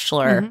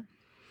 Bachelor.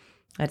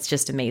 That's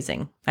just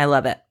amazing. I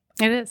love it.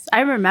 It is. I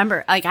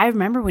remember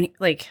when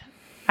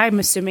I'm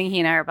assuming he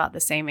and I are about the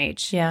same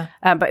age. Yeah.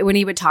 But when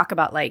he would talk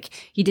about, like,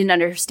 he didn't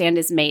understand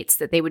his mates,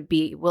 that they would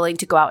be willing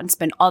to go out and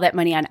spend all that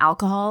money on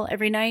alcohol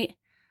every night,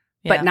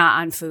 but not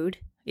on food.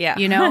 Yeah.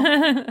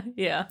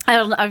 Yeah.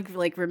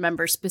 I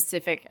remember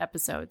specific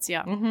episodes.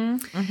 Yeah.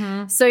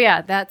 So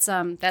yeah, that's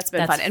been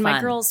fun. And my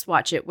girls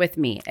watch it with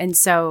me. And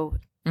so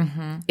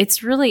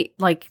it's really,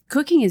 like,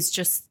 cooking is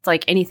just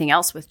like anything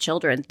else with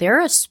children.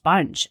 They're a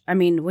sponge. I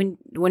mean,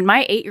 when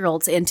my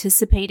 8-year-old's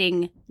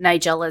anticipating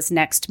Nigella's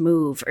next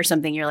move or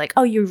something, you're like,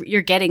 oh,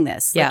 you're getting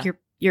this. Yeah. Like,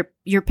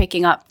 you're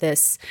picking up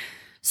this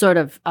sort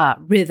of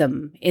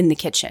rhythm in the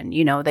kitchen,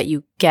 that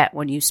you get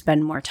when you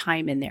spend more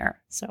time in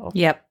there. So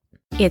yep.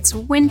 It's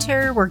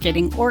winter. We're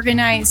getting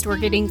organized. We're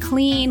getting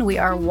clean. We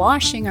are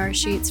washing our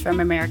sheets from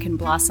American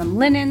Blossom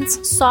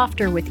linens,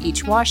 softer with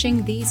each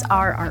washing. These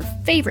are our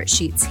favorite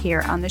sheets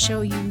here on the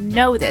show. You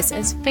know this.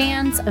 As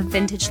fans of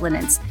vintage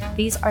linens,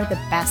 these are the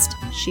best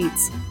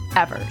sheets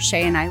ever.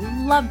 Shay and I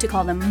love to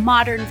call them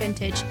modern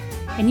vintage,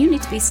 and you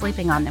need to be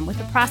sleeping on them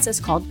with a process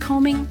called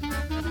combing.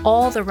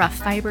 All the rough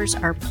fibers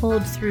are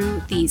pulled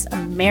through these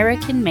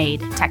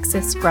American-made,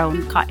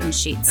 Texas-grown cotton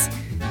sheets.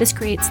 This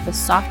creates the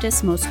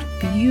softest, most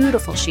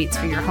beautiful sheets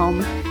for your home.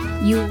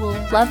 You will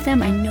love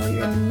them. I know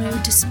you're in the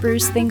mood to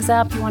spruce things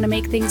up. You want to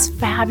make things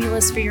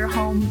fabulous for your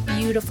home,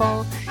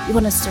 beautiful. You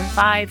want to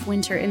survive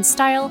winter in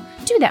style.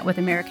 Do that with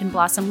American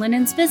Blossom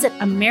Linens. Visit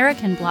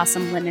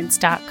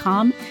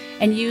AmericanBlossomLinens.com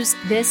and use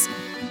this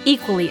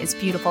equally as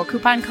beautiful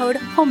coupon code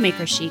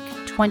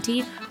HOMEMAKERCHIC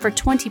HomeMaker20 for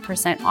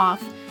 20%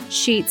 off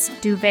sheets,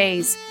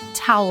 duvets,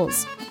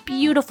 towels,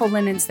 beautiful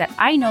linens that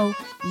I know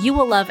you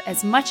will love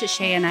as much as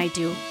Shay and I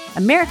do.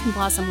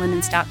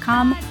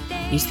 AmericanBlossomLinens.com.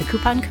 Use the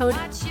coupon code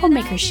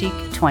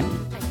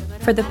HomemakerChic20.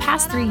 For the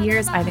past 3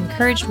 years, I've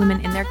encouraged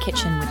women in their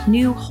kitchen with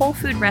new whole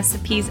food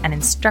recipes and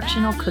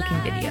instructional cooking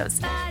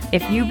videos.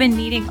 If you've been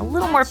needing a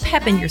little more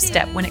pep in your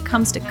step when it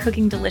comes to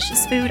cooking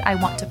delicious food, I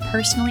want to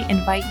personally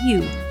invite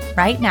you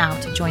right now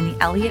to join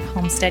the Elliott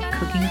Homestead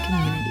Cooking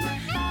Community.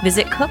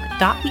 Visit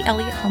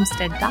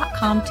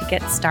cook.theelliottHomestead.com to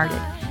get started.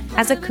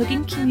 As a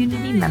cooking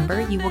community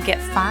member, you will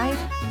get 5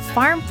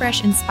 farm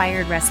fresh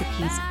inspired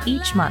recipes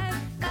each month,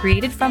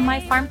 created from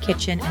my farm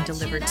kitchen and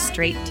delivered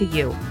straight to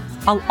you.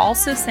 I'll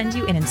also send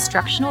you an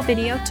instructional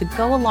video to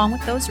go along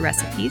with those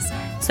recipes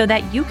so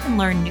that you can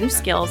learn new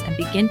skills and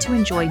begin to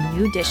enjoy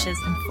new dishes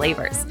and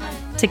flavors.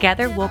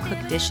 Together, we'll cook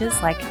dishes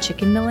like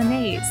chicken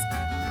Milanese,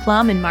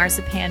 plum and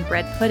marzipan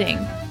bread pudding,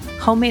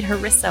 homemade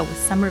harissa with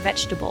summer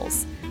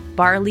vegetables,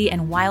 barley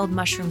and wild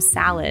mushroom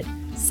salad,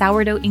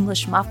 sourdough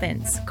English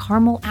muffins,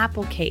 caramel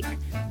apple cake,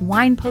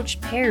 wine poached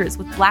pears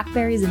with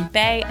blackberries and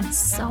bay, and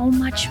so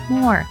much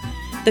more.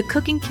 The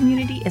cooking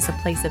community is a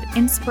place of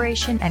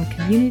inspiration and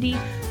community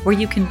where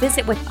you can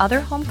visit with other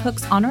home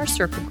cooks on our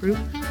circle group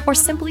or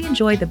simply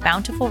enjoy the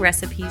bountiful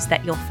recipes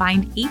that you'll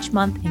find each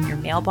month in your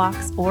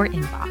mailbox or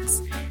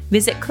inbox.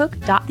 Visit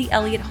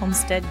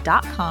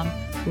cook.theelliottHomestead.com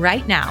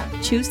right now.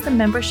 Choose the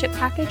membership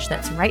package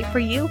that's right for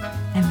you,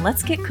 and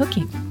let's get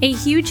cooking. A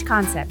huge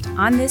concept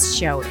on this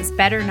show is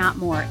better, not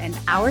more, and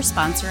our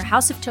sponsor,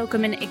 House of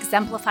Tokumen,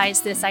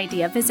 exemplifies this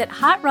idea. Visit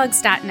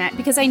hotrugs.net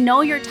because I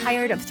know you're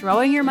tired of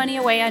throwing your money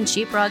away on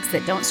cheap rugs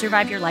that don't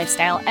survive your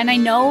lifestyle, and I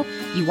know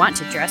you want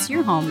to dress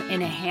your home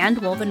in a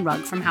hand-woven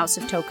rug from House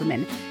of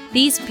Tokumen.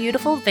 These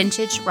beautiful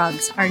vintage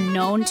rugs are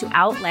known to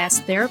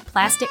outlast their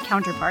plastic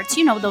counterparts,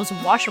 you know, those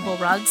washable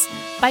rugs,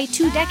 by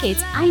 2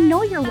 decades. I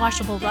know your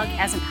washable rug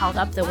hasn't held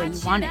up the way you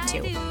want it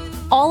to.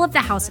 All of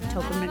the House of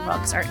Tokumen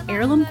rugs are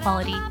heirloom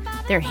quality,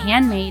 they're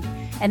handmade,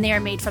 and they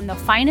are made from the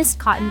finest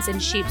cottons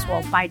and sheep's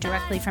wool. Buy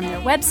directly from their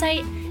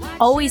website.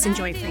 Always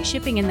enjoy free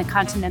shipping in the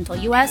continental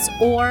US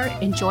or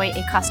enjoy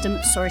a custom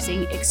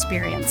sourcing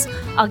experience.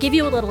 I'll give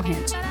you a little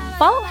hint.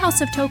 Follow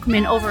House of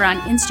Tokumen over on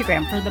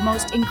Instagram for the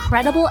most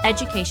incredible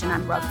education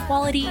on rug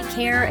quality,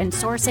 care, and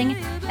sourcing.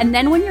 And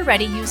then when you're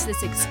ready, use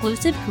this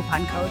exclusive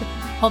coupon code,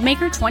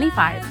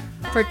 HOMEMAKER25,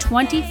 for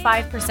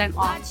 25%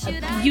 off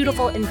a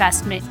beautiful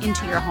investment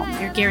into your home.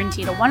 You're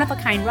guaranteed a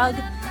one-of-a-kind rug,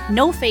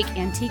 no fake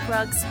antique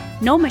rugs,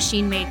 no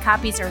machine-made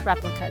copies or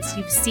replicas.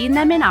 You've seen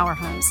them in our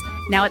homes.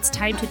 Now it's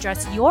time to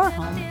dress your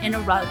home in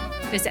a rug.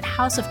 Visit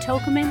House of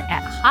Tokumen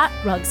at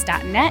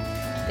hotrugs.net.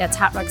 That's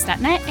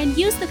hotrugs.net, and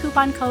use the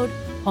coupon code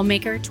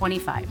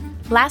HOMEMAKER25.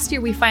 Last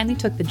year, we finally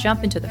took the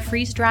jump into the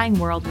freeze-drying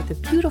world with a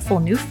beautiful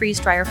new freeze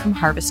dryer from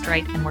Harvest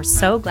Right, and we're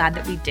so glad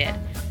that we did.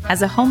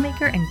 As a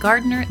homemaker and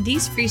gardener,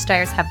 these freeze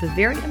dryers have the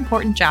very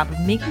important job of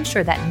making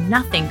sure that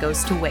nothing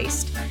goes to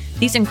waste.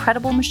 These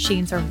incredible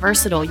machines are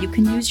versatile. You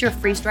can use your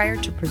freeze dryer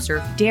to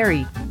preserve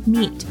dairy,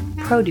 meat,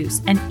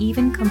 produce, and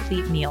even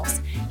complete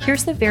meals.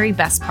 Here's the very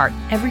best part.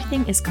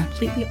 Everything is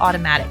completely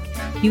automatic.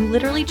 You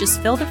literally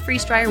just fill the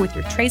freeze dryer with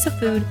your trays of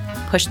food,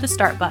 push the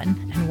start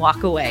button, and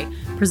walk away.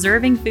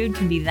 Preserving food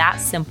can be that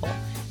simple.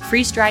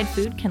 Freeze-dried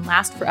food can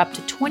last for up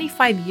to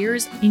 25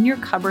 years in your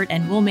cupboard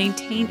and will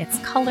maintain its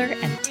color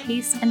and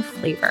taste and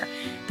flavor.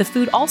 The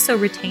food also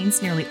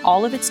retains nearly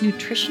all of its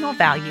nutritional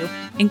value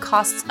and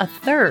costs a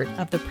third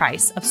of the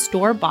price of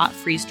store-bought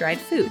freeze-dried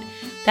food.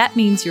 That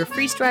means your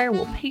freeze dryer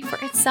will pay for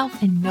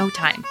itself in no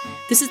time.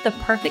 This is the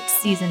perfect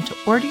season to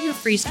order your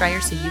freeze dryer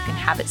so you can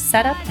have it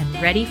set up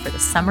and ready for the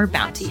summer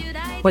bounty.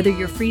 Whether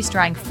you're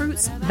freeze-drying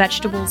fruits,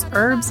 vegetables,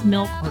 herbs,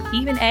 milk, or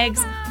even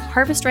eggs,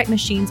 Harvest Right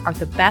machines are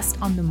the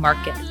best on the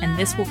market, and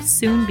this will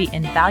soon be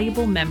an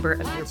invaluable member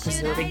of your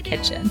preserving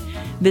kitchen.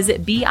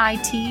 Visit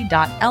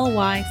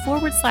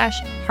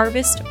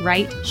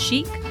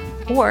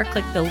bit.ly/HarvestRightChic or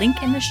click the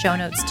link in the show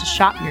notes to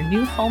shop your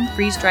new home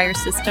freeze dryer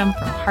system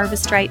from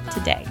Harvest Right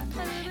today.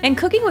 And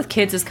cooking with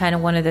kids is kind of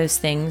one of those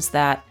things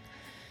that,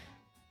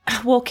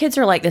 well, kids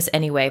are like this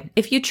anyway.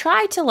 If you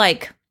try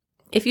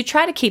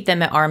to keep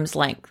them at arm's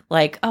length,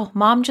 like, oh,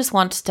 mom just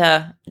wants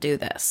to do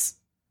this,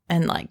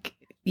 and like,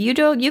 you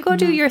go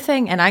do your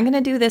thing, and I'm going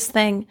to do this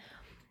thing.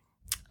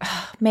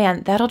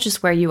 Man, that'll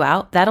just wear you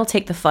out. That'll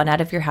take the fun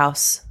out of your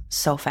house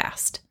so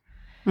fast.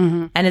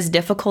 Mm-hmm. And as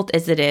difficult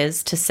as it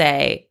is to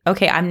say,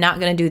 okay, I'm not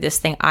going to do this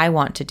thing I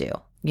want to do.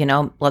 You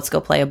know, let's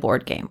go play a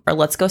board game, or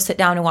let's go sit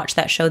down and watch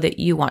that show that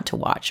you want to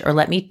watch, or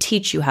let me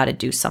teach you how to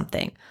do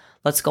something.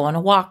 Let's go on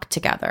a walk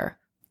together.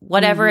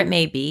 Whatever it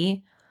may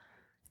be,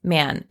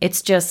 man,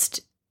 it's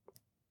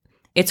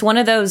one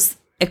of those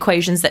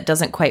equations that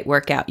doesn't quite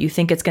work out. You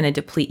think it's going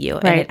to deplete you,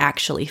 and it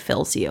actually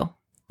fills you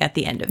at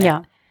the end of it.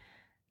 Yeah.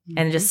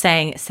 And just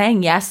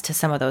saying yes to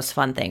some of those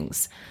fun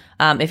things.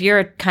 If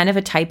you're kind of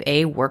a type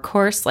A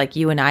workhorse like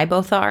you and I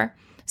both are,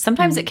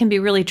 sometimes it can be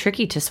really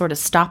tricky to sort of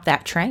stop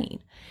that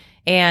train.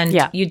 And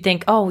Yeah. you'd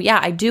think, oh, yeah,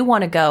 I do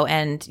want to go.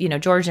 And,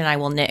 George and I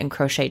will knit and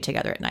crochet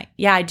together at night.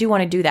 Yeah, I do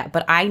want to do that.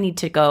 But I need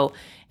to go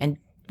and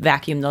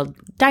vacuum the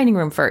dining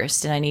room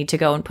first. And I need to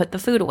go and put the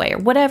food away or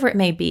whatever it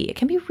may be. It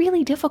can be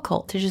really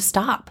difficult to just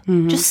stop.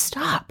 Just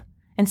stop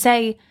and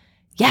say,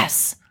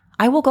 yes,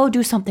 I will go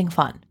do something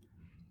fun.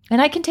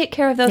 And I can take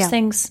care of those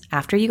things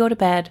after you go to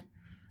bed.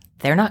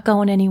 They're not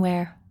going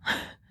anywhere.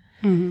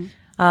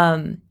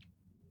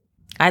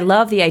 I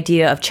love the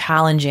idea of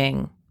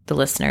challenging the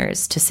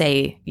listeners to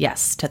say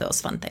yes to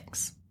those fun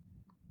things.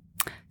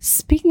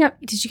 Speaking of,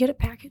 did you get a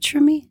package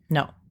from me?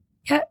 No.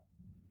 Yeah.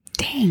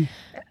 Dang.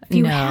 If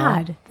you No.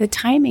 had, the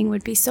timing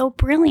would be so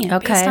brilliant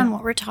Okay. based on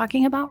what we're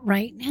talking about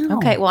right now.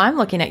 Okay, well, I'm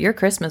looking at your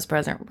Christmas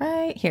present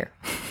right here.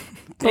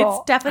 It's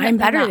definitely I'm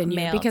better not than you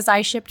mailed. because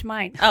I shipped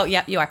mine. Oh,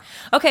 yeah, you are.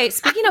 Okay,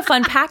 speaking of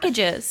fun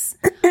packages,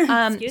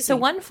 so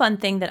me. one fun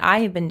thing that I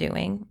have been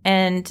doing,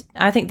 and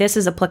I think this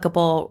is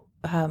applicable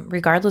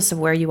regardless of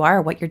where you are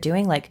or what you're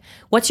doing, like,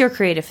 what's your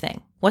creative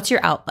thing? What's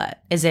your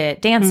outlet? Is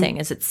it dancing?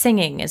 Is it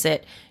singing? Is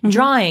it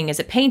drawing? Is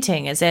it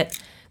painting? Is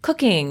it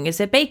cooking? Is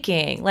it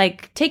baking?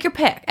 Like, take your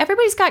pick.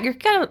 Everyone's got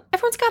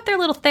their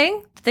little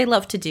thing that they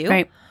love to do.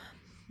 Right.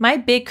 My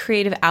big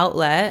creative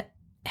outlet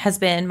has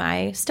been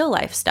my still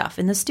life stuff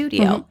in the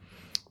studio.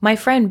 My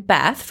friend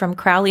Beth from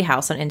Crowley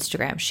House on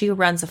Instagram, she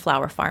runs a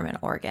flower farm in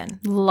Oregon.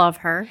 Love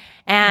her.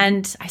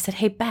 And I said,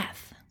 hey,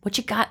 Beth, what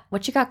you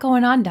got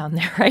going on down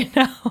there right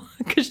now?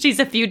 Because she's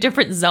a few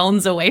different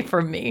zones away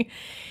from me.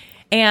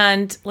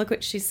 And look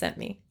what she sent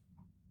me.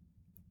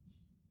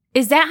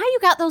 Is that how you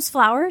got those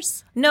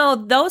flowers? No,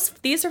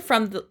 these are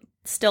from the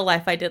still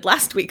life I did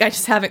last week. I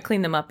just haven't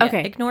cleaned them up yet.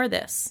 Okay. Ignore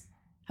this.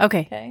 Okay.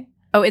 Okay.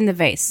 Oh, in the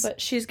vase. But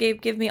she's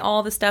give me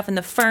all the stuff and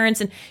the ferns,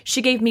 and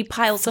she gave me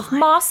piles of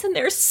moss, and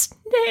there's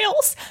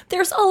snails.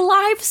 There's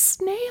alive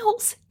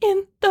snails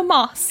in the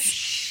moss.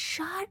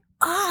 Shut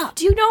up.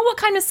 Do you know what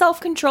kind of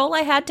self-control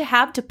I had to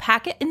have to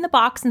pack it in the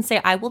box and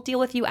say, I will deal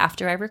with you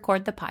after I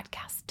record the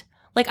podcast?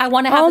 Like, I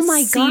want to have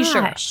a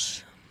seizure.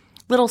 Gosh.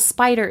 Little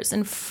spiders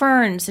and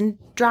ferns and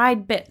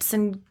dried bits.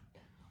 And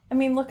I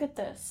mean, look at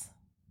this.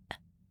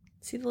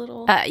 See the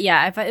little...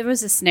 Yeah, if it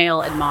was a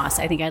snail and moss,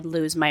 I think I'd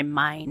lose my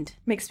mind.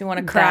 makes me want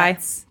to cry.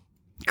 That's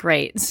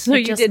great. So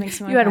It just makes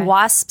me wanna you had cry.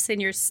 wasps in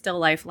your still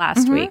life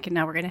last week, and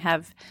now we're going to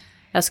have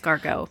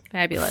escargot.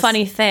 Fabulous.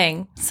 Funny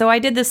thing. So I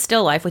did this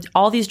still life with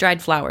all these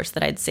dried flowers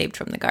that I'd saved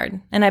from the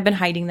garden. And I've been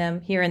hiding them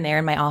here and there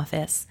in my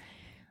office.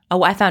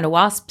 Oh, I found a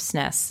wasp's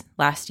nest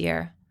last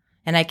year.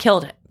 And I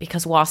killed it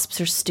because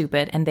wasps are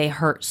stupid and they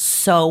hurt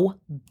so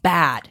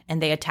bad.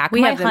 And they attack We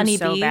my have them honeybees.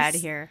 so bad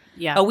here.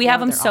 Yeah. Oh, we have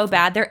them they're so awful.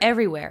 bad. They're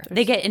everywhere.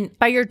 They get in.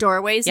 By your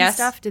doorways and Yes.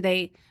 stuff, do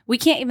they? We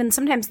can't even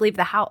sometimes leave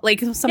the house. Like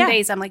some Yeah.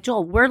 days I'm like,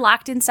 Joel, we're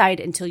locked inside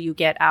until you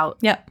get out,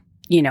 Yep.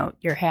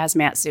 your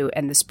hazmat suit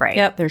and the spray.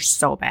 Yep. They're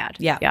so bad.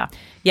 Yeah. Yeah.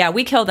 Yeah.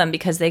 We kill them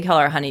because they kill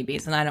our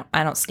honeybees. And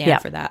I don't stand Yeah.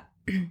 for that.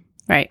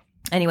 Right.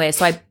 Anyway,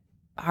 so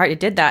I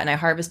did that and I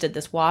harvested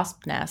this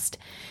wasp nest.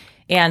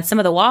 And some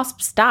of the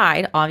wasps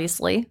died,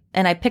 obviously,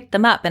 and I picked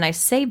them up and I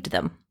saved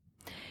them.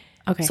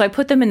 Okay. So I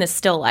put them in the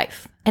still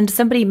life. And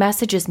somebody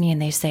messages me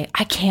and they say,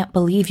 I can't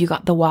believe you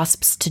got the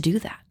wasps to do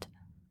that.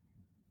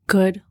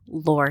 Good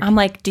Lord. I'm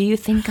like, do you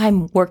think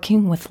I'm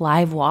working with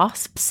live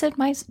wasps in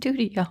my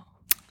studio?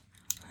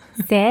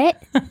 Sit.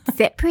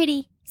 Sit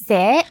pretty.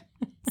 Sit.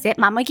 Sit.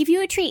 Mama give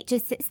you a treat.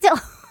 Just sit still.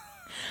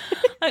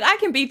 Like, I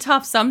can be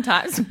tough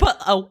sometimes, but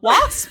a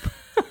wasp?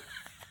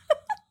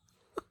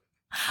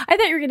 I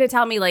thought you were going to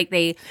tell me like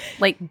they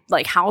like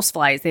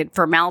houseflies. They had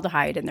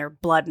formaldehyde in their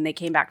blood and they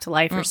came back to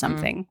life or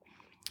something.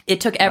 It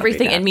took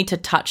everything in me to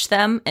touch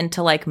them and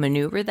to like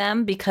maneuver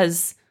them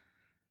because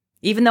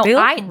even though They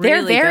look they're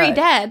really very good.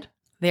 dead.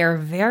 They're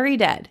very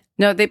dead.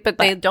 No, they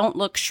don't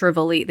look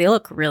shrivelly. They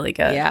look really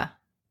good. Yeah.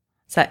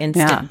 It's that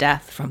instant Yeah.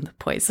 death from the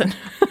poison.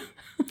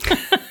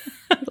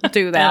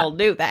 Do that. That'll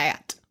do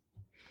that.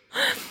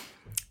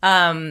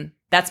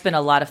 That's been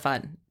a lot of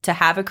fun to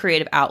have a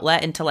creative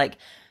outlet and to like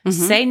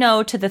say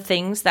no to the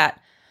things that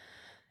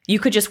you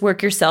could just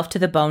work yourself to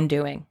the bone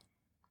doing,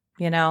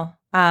 Yeah.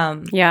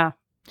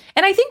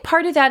 And I think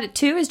part of that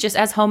too is just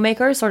as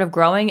homemakers sort of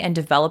growing and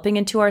developing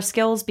into our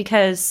skills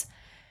because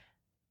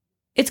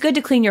it's good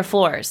to clean your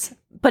floors.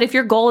 But if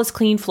your goal is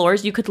clean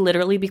floors, you could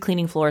literally be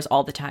cleaning floors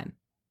all the time.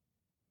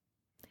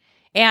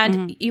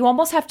 And you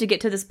almost have to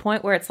get to this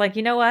point where it's like,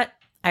 you know what?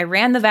 I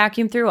ran the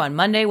vacuum through on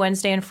Monday,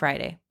 Wednesday, and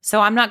Friday. So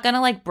I'm not going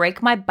to like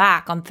break my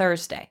back on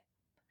Thursday.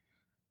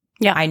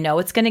 Yeah. I know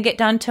it's going to get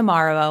done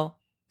tomorrow.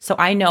 So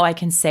I know I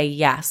can say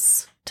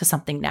yes to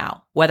something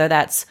now, whether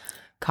that's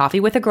coffee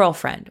with a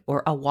girlfriend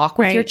or a walk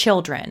with your Right.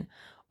 children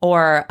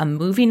or a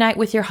movie night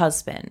with your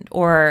husband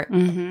or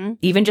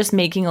even just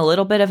making a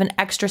little bit of an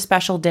extra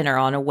special dinner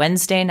on a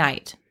Wednesday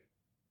night.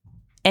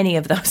 Any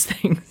of those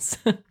things.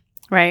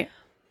 Right.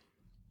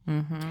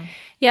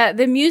 Yeah.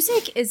 The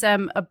music is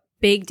a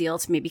big deal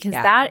to me because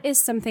Yeah. that is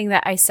something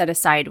that I set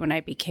aside when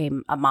I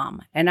became a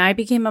mom. And I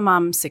became a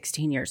mom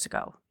 16 years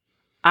ago.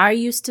 I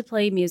used to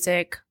play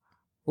music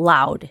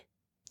loud.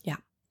 Yeah.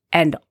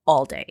 And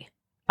all day.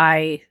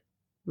 I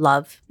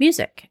love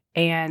music.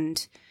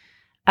 And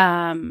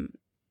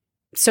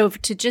So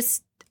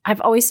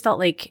I've always felt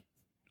like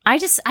I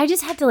just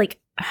had to, like,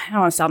 I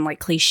don't want to sound like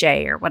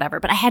cliche or whatever,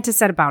 but I had to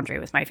set a boundary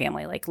with my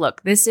family. Like,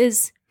 look, this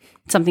is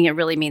something that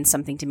really means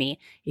something to me.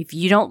 If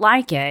you don't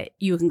like it,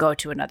 you can go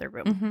to another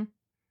room. Mm-hmm.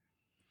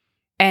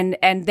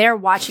 And they're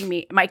watching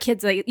me. My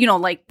kids, like, you know,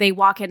 like they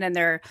walk in and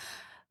they're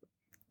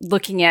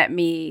looking at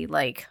me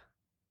like,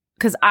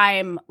 because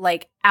I'm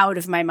like out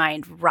of my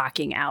mind,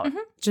 rocking out,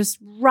 just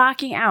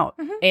rocking out.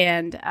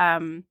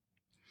 And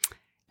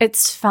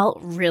it's felt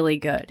really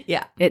good.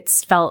 Yeah.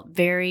 It's felt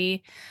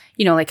very,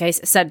 you know, like I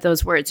said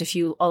those words a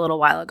little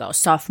while ago,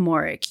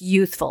 sophomoric,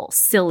 youthful,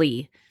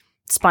 silly,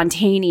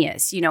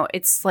 spontaneous. You know,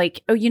 it's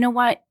like, oh, you know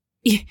what?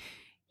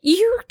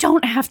 You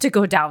don't have to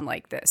go down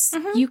like this.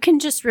 You can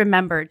just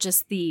remember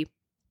just the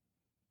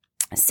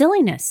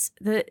silliness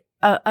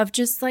of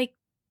just like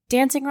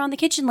dancing around the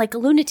kitchen like a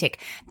lunatic.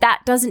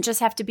 That doesn't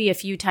just have to be a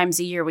few times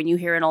a year when you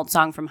hear an old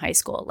song from high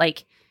school.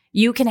 Like,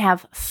 you can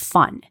have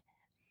fun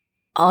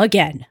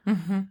again.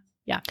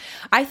 Yeah.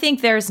 I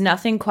think there's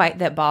nothing quite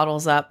that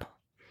bottles up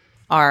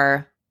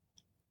our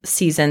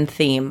season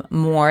theme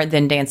more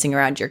than dancing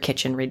around your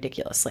kitchen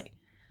ridiculously.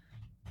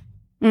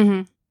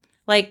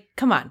 Like,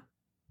 come on.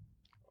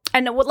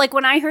 And like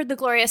when I heard the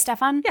Gloria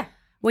Estefan,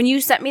 when you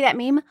sent me that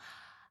meme,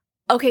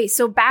 okay,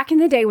 so back in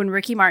the day when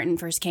Ricky Martin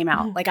first came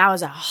out, like I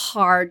was a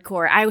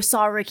hardcore. I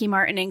saw Ricky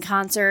Martin in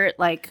concert,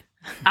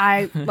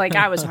 I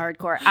was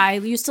hardcore. I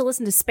used to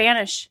listen to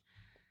Spanish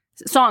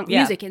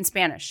music in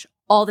Spanish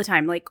all the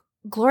time. Like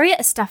Gloria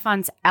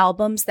Estefan's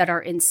albums that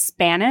are in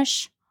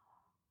Spanish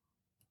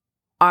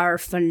are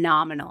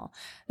phenomenal.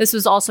 This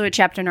was also a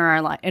chapter in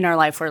our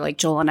life where like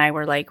Joel and I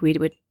were like we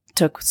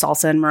took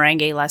salsa and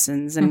merengue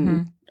lessons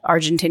and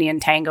Argentinian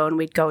tango, and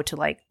we'd go to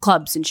like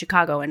clubs in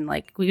Chicago, and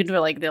like we were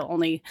like the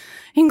only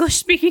English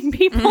speaking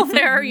people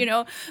there, you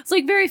know. It's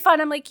like very fun.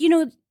 I'm like, you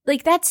know,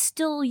 like that's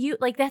still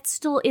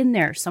in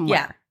there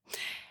somewhere. Yeah.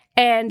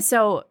 And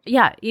so,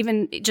 yeah,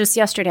 even just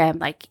yesterday, I'm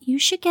like, you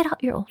should get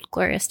out your old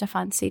Gloria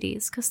Estefan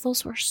CDs because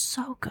those were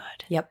so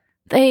good. Yep.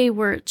 They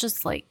were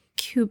just like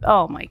cute.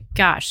 Oh my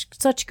gosh,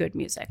 such good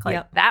music.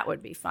 Like that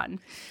would be fun.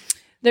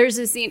 There's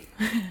a scene.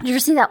 Did you ever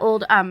see that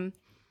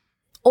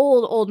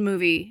old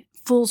movie?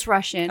 Fools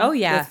Rush In. Oh,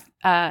 yeah.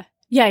 With,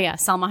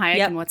 Salma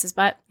Hayek and what's his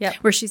butt. Yep.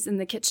 Where she's in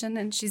the kitchen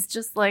and she's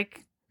just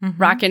like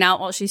rocking out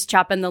while she's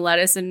chopping the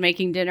lettuce and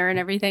making dinner and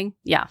everything.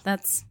 Yeah,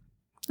 that's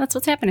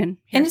what's happening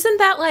here. And isn't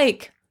that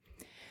like,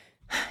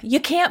 you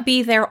can't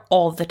be there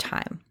all the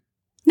time.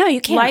 No, you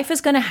can't. Life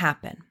is going to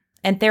happen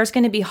and there's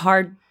going to be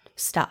hard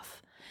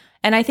stuff.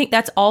 And I think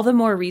that's all the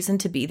more reason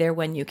to be there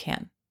when you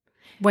can.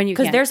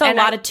 Because there's a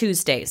lot of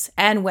Tuesdays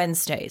and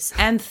Wednesdays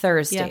and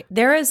Thursday. Yeah.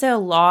 There is a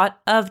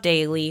lot of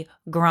daily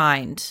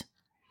grind.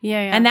 Yeah.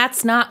 And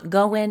that's not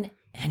going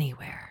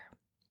anywhere.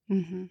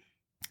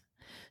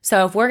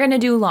 So if we're going to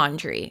do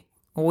laundry,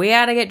 we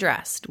got to get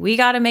dressed. We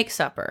got to make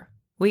supper.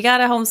 We got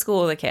to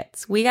homeschool the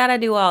kids. We got to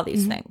do all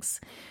these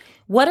things.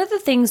 What are the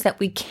things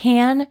that we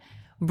can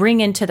bring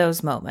into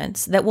those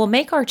moments that will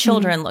make our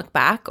children look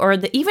back or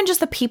even just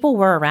the people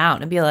we're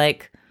around and be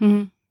like,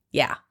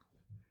 yeah,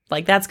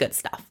 like that's good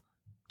stuff.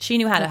 She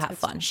knew how to have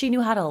fun. She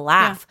knew how to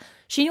laugh. Yeah.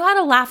 She knew how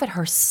to laugh at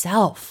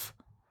herself.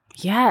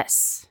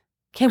 Yes.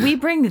 Can we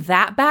bring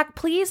that back,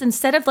 please?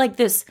 Instead of like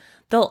this,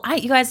 you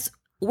guys,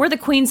 we're the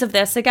queens of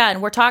this.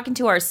 Again, we're talking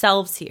to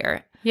ourselves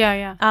here.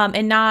 Yeah.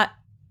 And not,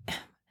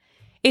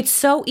 it's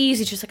so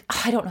easy. Just like,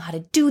 I don't know how to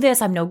do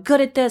this. I'm no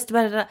good at this.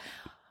 Blah, blah, blah.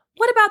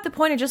 What about the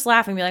point of just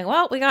laughing? Be like,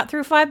 well, we got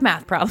through 5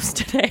 math problems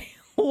today.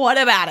 What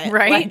about it?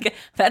 Right. Like,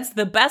 that's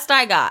the best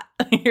I got.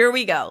 Here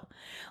we go.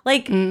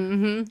 Like,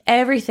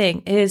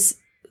 everything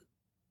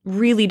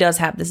really does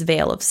have this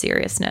veil of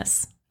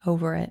seriousness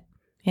over it,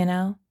 you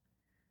know?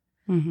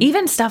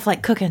 Even stuff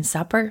like cooking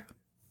supper,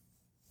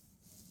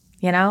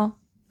 you know?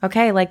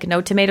 Okay, like no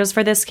tomatoes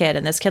for this kid,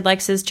 and this kid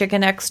likes his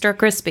chicken extra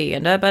crispy,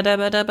 and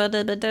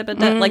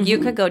like you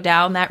could go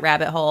down that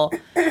rabbit hole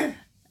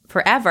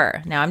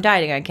forever. Now I'm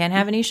dieting, I can't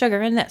have any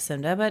sugar in this,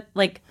 but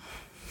like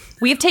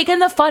we've taken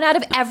the fun out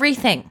of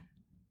everything.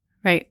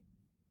 Right.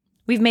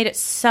 We've made it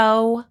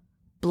so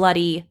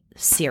bloody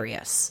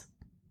serious.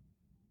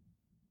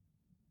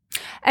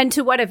 And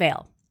to what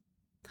avail?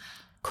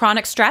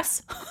 Chronic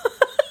stress?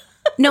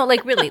 No,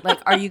 like really, like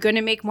are you going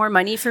to make more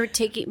money for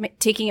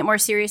taking it more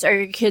serious? Are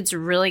your kids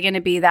really going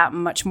to be that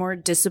much more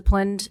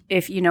disciplined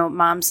if, you know,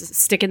 moms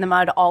stick in the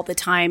mud all the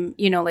time?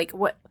 You know, like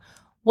what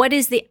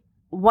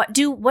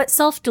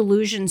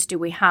self-delusions do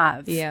we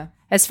have? Yeah.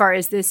 As far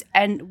as this,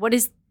 and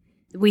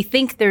we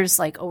think there's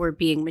like, oh, we're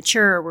being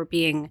mature, or we're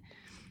being,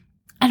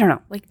 I don't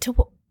know, like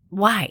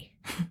why?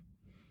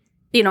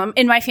 You know,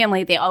 in my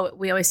family, we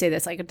always say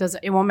this, like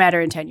it won't matter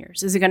in 10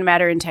 years. Is it going to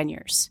matter in 10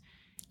 years?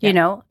 Yeah. You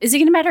know, is it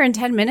going to matter in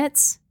 10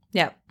 minutes?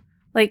 Yeah.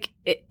 Like,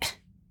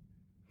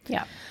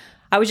 yeah.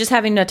 I was just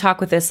having a talk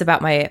with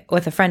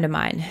a friend of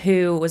mine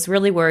who was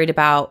really worried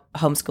about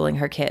homeschooling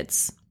her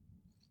kids.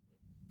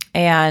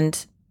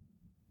 And,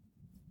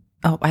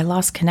 I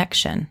lost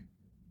connection.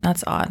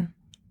 That's odd.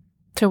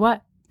 To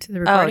what? To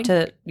the recording?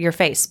 Oh, to your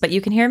face. But you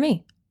can hear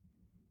me.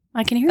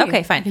 I can hear you.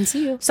 Okay, fine. I can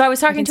see you. So I was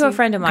talking to see a you.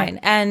 friend of Okay. mine,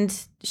 and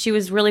she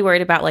was really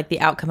worried about like the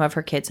outcome of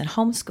her kids and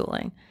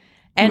homeschooling.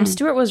 And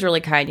Stuart was really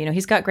kind. You know,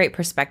 he's got great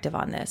perspective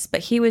on this, but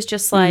he was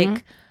just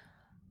like,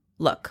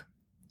 look,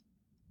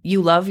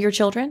 you love your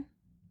children.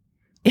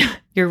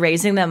 You're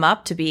raising them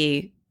up to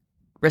be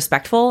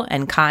respectful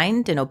and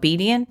kind and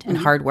obedient and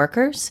hard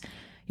workers.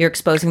 You're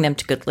exposing them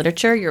to good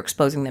literature. You're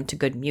exposing them to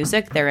good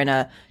music. They're in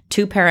a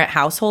 2-parent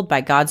household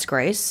by God's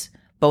grace.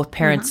 Both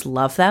parents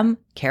love them,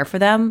 care for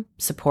them,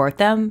 support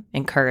them,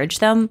 encourage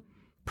them,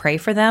 pray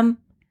for them.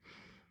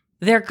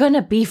 They're going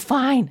to be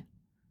fine.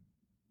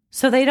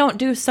 So they don't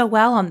do so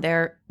well on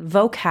their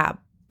vocab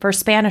for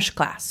Spanish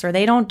class, or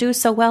they don't do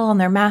so well on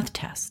their math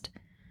test.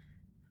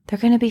 They're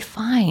going to be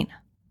fine.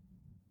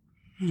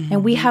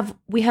 And we have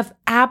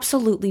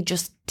absolutely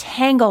just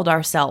tangled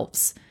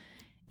ourselves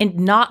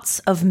in knots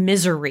of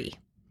misery.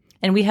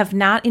 And we have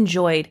not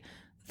enjoyed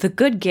the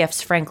good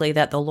gifts, frankly,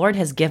 that the Lord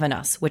has given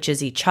us, which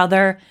is each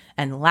other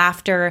and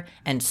laughter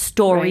and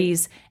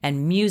stories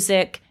and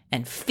music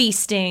and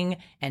feasting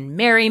and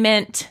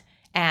merriment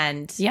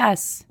and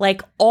Yes.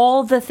 like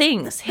all the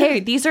things. Hey,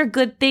 these are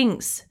good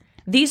things.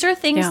 These are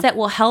things Yeah. that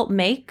will help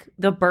make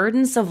the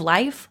burdens of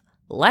life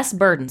less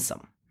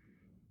burdensome.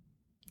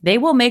 They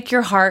will make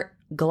your heart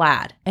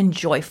glad and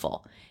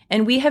joyful.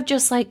 And we have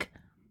just like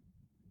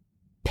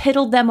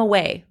piddled them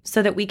away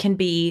so that we can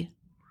be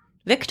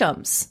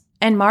victims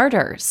and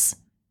martyrs.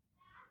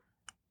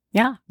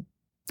 Yeah.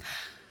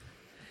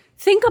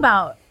 Think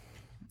about,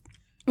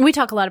 we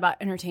talk a lot about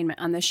entertainment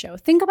on this show.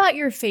 Think about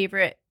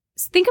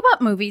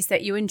movies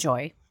that you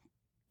enjoy.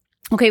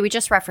 Okay, we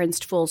just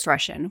referenced Fools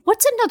Rush In.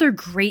 What's another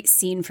great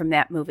scene from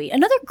that movie?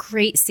 Another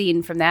great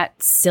scene from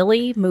that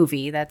silly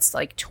movie that's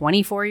like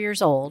 24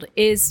 years old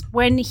is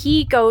when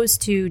he goes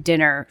to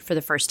dinner for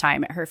the first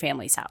time at her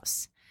family's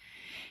house.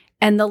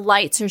 And the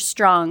lights are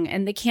strung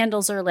and the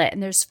candles are lit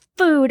and there's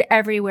food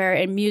everywhere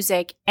and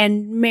music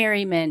and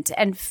merriment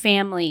and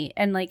family.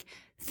 And like,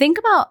 think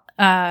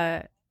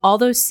about all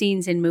those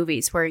scenes in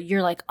movies where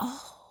you're like,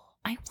 oh,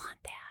 I want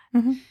that.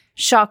 Mm-hmm.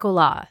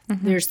 Chocolat.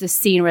 There's this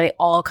scene where they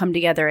all come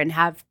together and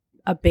have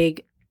a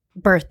big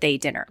birthday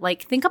dinner.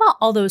 Like, think about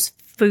all those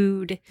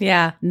food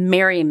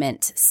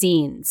merriment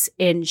scenes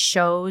in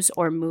shows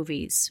or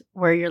movies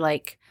where you're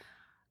like,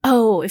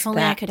 oh, if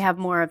only I could have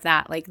more of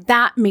that. Like,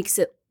 that makes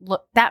it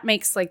look, that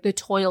makes like the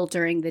toil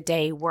during the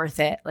day worth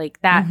it. Like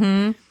that.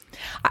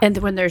 And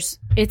when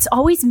it's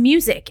always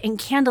music and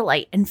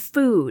candlelight and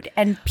food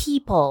and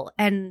people.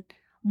 And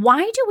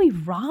why do we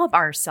rob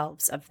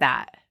ourselves of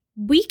that?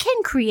 We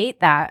can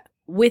create that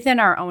within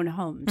our own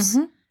homes,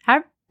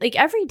 like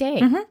every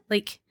day.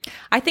 Like,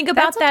 I think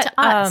about that's up to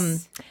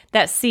us.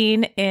 that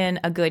scene in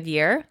A Good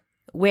Year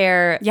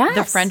where the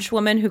Yes. French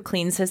woman who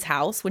cleans his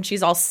house when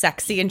she's all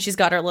sexy and she's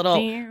got her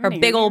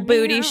big old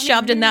booty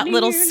shoved in that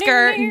little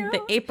skirt and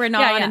the apron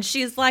on, Yeah. and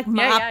she's like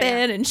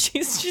mopping and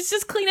she's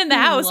just cleaning the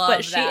house, Love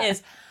but that. she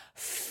is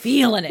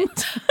feeling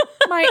it.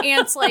 My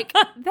aunt's like,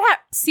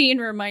 that scene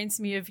reminds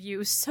me of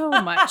you so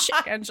much,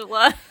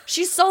 Angela.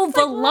 She's so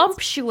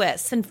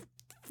voluptuous and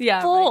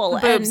Yeah, full.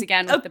 like the boobs and-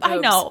 again with the boobs. I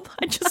know.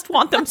 I just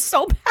want them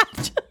so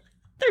bad.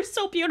 They're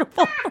so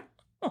beautiful.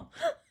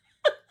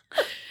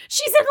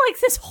 She's in like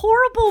this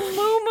horrible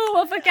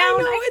moo of a gown.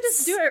 know, I could it's-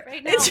 just do it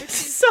right now. It's with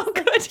just so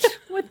good.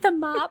 with the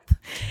mop.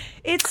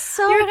 It's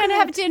so You're going to good.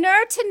 have dinner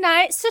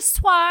tonight, ce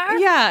soir,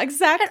 Yeah,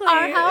 exactly. at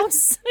our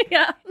house.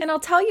 Yeah. And I'll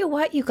tell you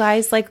what, you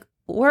guys, like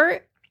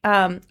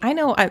I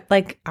know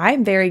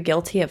I'm very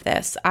guilty of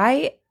this.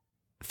 I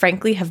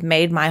frankly have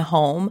made my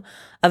home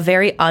a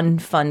very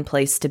unfun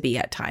place to be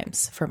at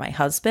times for my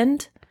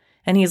husband.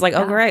 And he's like,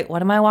 oh, great.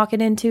 What am I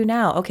walking into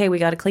now? Okay, we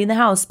got to clean the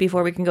house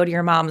before we can go to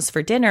your mom's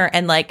for dinner.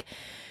 And like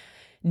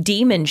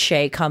Demon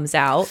Shay comes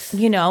out,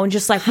 and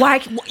just like,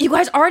 why? You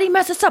guys already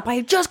messed this up.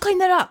 I just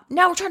cleaned it up.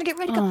 Now we're trying to get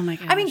ready to go. Oh my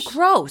I mean, gosh.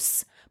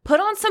 gross. Put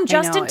on some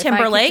Justin I know, if I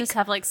Timberlake. could just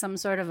have like some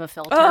sort of a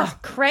filter. Oh,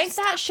 crank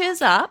that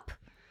shiz up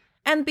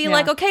and be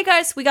like, okay,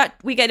 guys, we got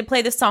to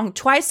play this song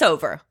twice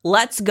over.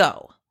 Let's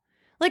go.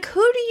 Like,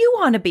 who do you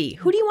want to be?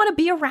 Who do you want to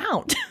be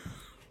around?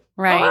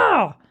 Right.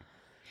 Oh.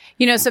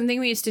 Something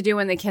we used to do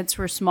when the kids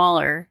were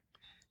smaller,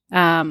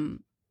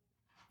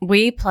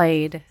 we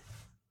played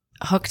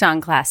Hooked on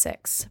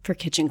Classics for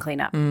kitchen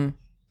cleanup.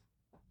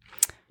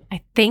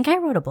 I think I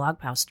wrote a blog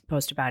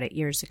post about it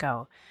years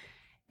ago.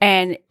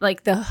 And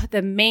like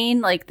the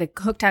main, like the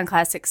Hooked on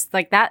Classics,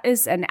 like that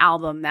is an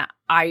album that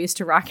I used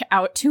to rock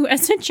out to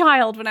as a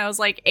child when I was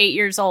like 8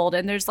 years old.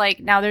 And there's like,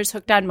 now there's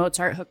Hooked on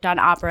Mozart, Hooked on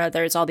Opera,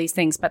 there's all these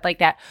things. But like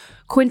that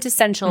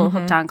quintessential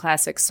Hooked on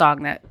Classics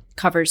song that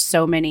covers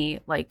so many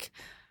like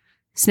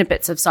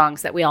snippets of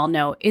songs that we all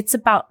know, it's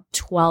about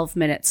 12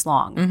 minutes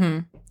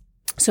long.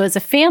 So as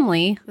a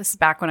family, this is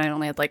back when I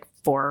only had like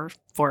four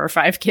or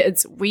five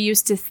kids, we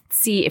used to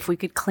see if we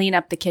could clean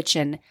up the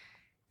kitchen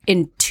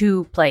in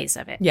 2 plays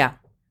of it. Yeah.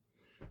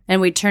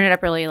 And we'd turn it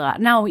up really loud.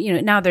 Now,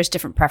 now there's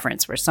different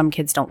preference where some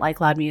kids don't like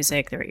loud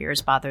music, their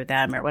ears bother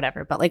them or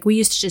whatever. But like we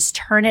used to just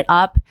turn it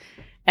up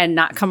and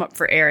not come up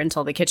for air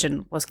until the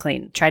kitchen was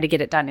clean. Try to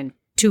get it done in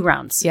 2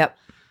 rounds. Yep.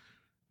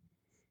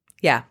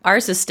 Yeah,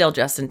 ours is still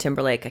Justin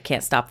Timberlake. I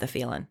Can't Stop the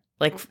Feeling.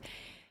 Like,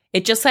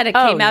 it just said it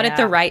came out at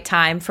the right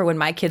time for when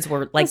my kids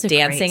were like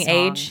dancing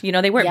age. You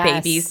know, they weren't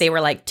babies; they were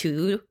like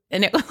 2,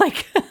 and it was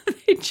like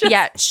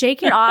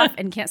Shake It Off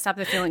and Can't Stop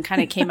the Feeling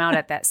kind of came out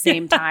at that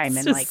same time,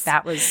 and like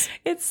that was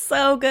it's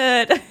so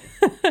good.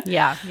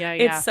 yeah.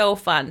 It's so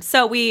fun.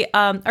 So we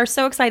are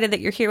so excited that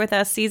you're here with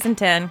us. Season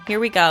 10, here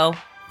we go,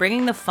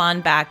 bringing the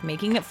fun back,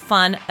 making it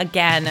fun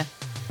again.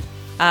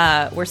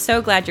 We're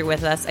so glad you're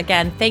with us.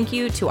 Again, thank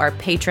you to our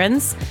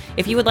patrons.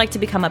 If you would like to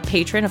become a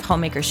patron of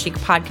Homemaker Chic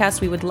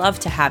Podcast, we would love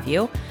to have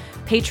you.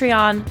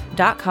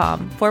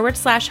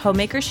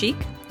 Patreon.com/Homemaker Chic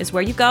is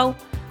where you go.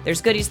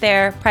 There's goodies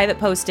there, private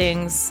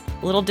postings,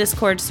 little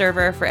Discord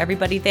server for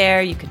everybody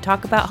there. You can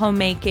talk about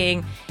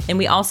homemaking. And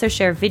we also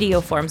share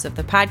video forms of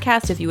the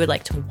podcast if you would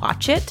like to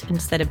watch it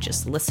instead of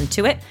just listen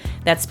to it.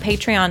 That's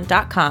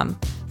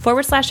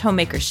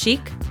patreon.com/Homemaker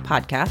Chic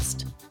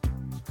Podcast.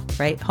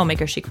 Right?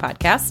 Homemaker Chic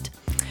Podcast.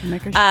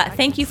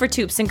 Thank you for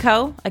Toups &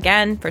 Co.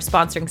 again for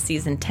sponsoring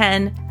season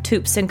 10.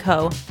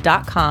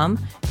 Toupsandco.com.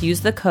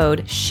 Use the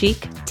code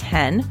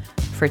CHIC10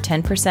 for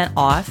 10%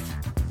 off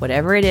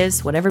whatever it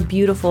is, whatever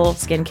beautiful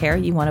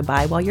skincare you want to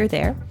buy while you're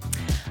there.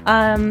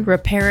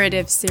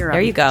 Reparative serum.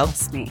 There you go.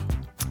 That's me.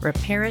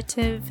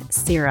 Reparative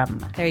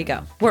serum. There you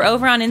go. We're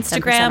over on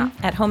Instagram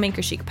at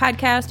Homemaker Chic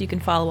Podcast. You can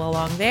follow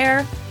along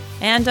there.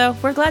 And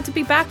we're glad to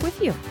be back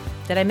with you.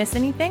 Did I miss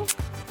anything?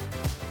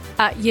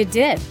 You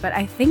did, but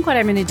I think what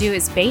I'm going to do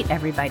is bait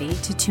everybody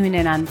to tune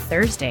in on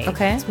Thursday.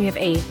 Okay. So we have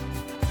a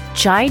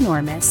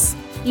ginormous,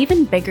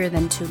 even bigger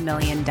than 2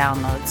 million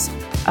downloads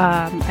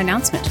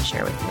announcement to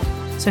share with you.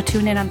 So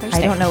tune in on Thursday.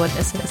 I don't know what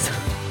this is.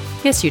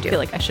 Yes, you do. I feel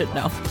like I should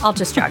know. I'll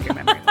just jog your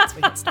memory once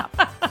we hit stop.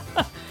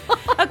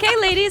 Okay,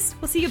 ladies,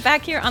 we'll see you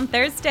back here on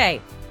Thursday.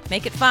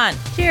 Make it fun.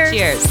 Cheers.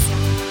 Cheers.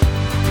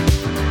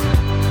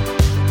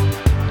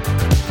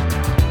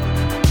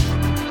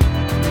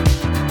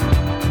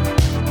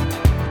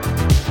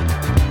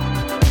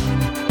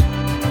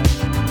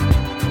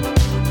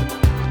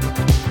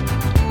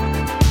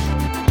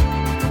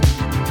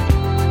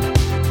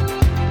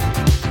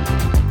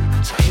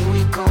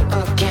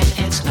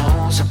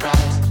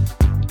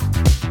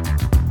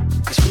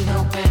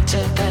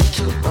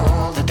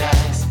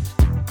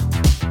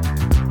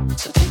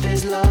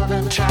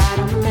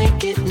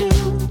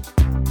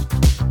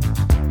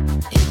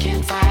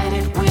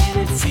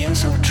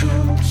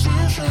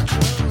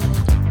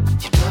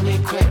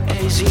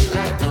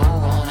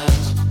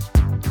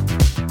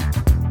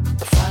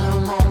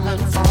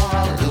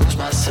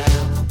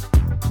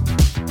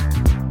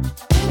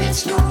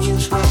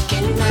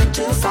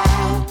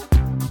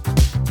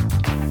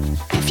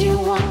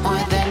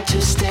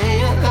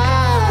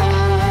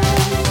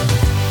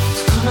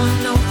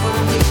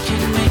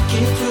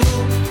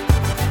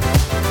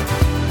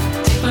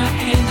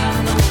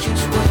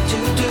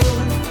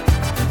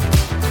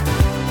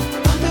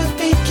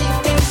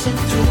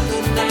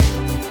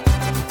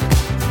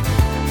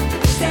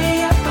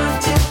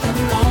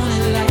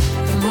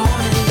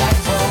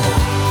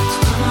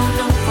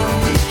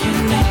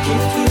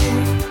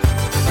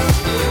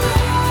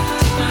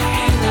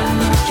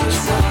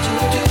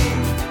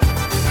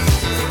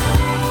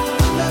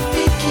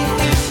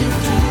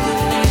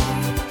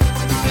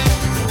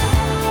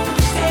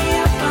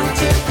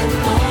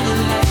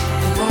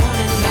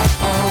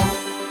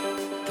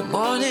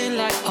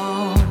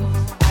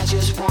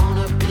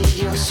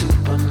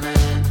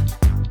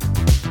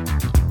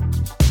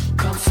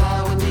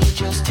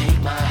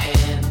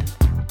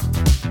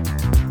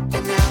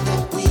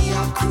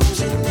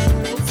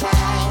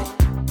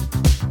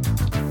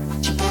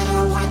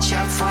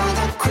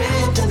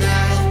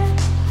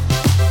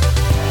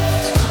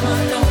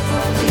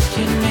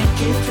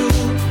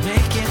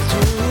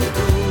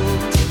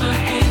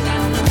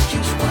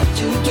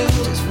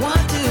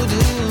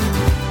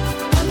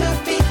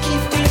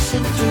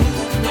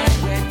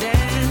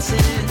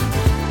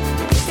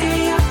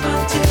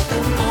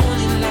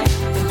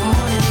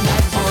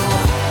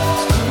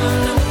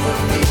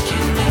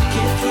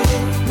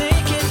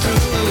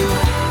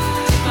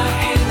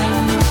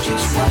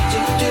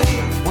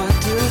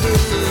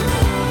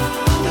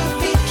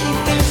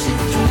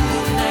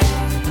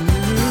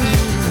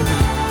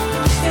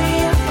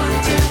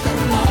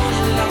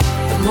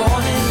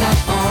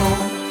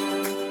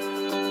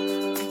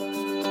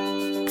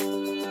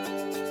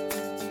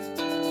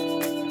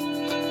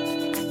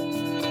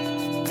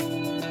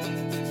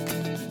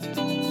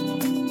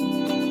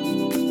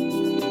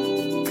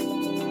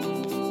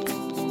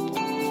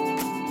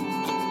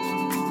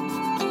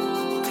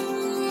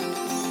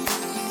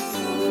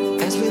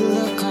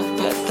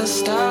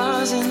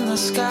 stars in the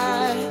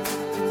sky.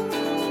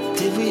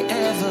 Did we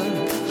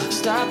ever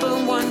stop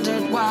and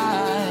wondered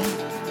why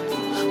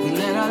we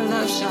let our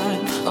love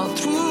shine all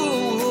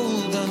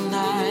through the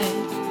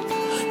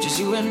night? Just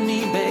you and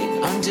me,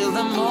 babe, until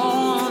the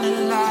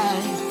morning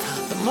light.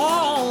 The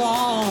morning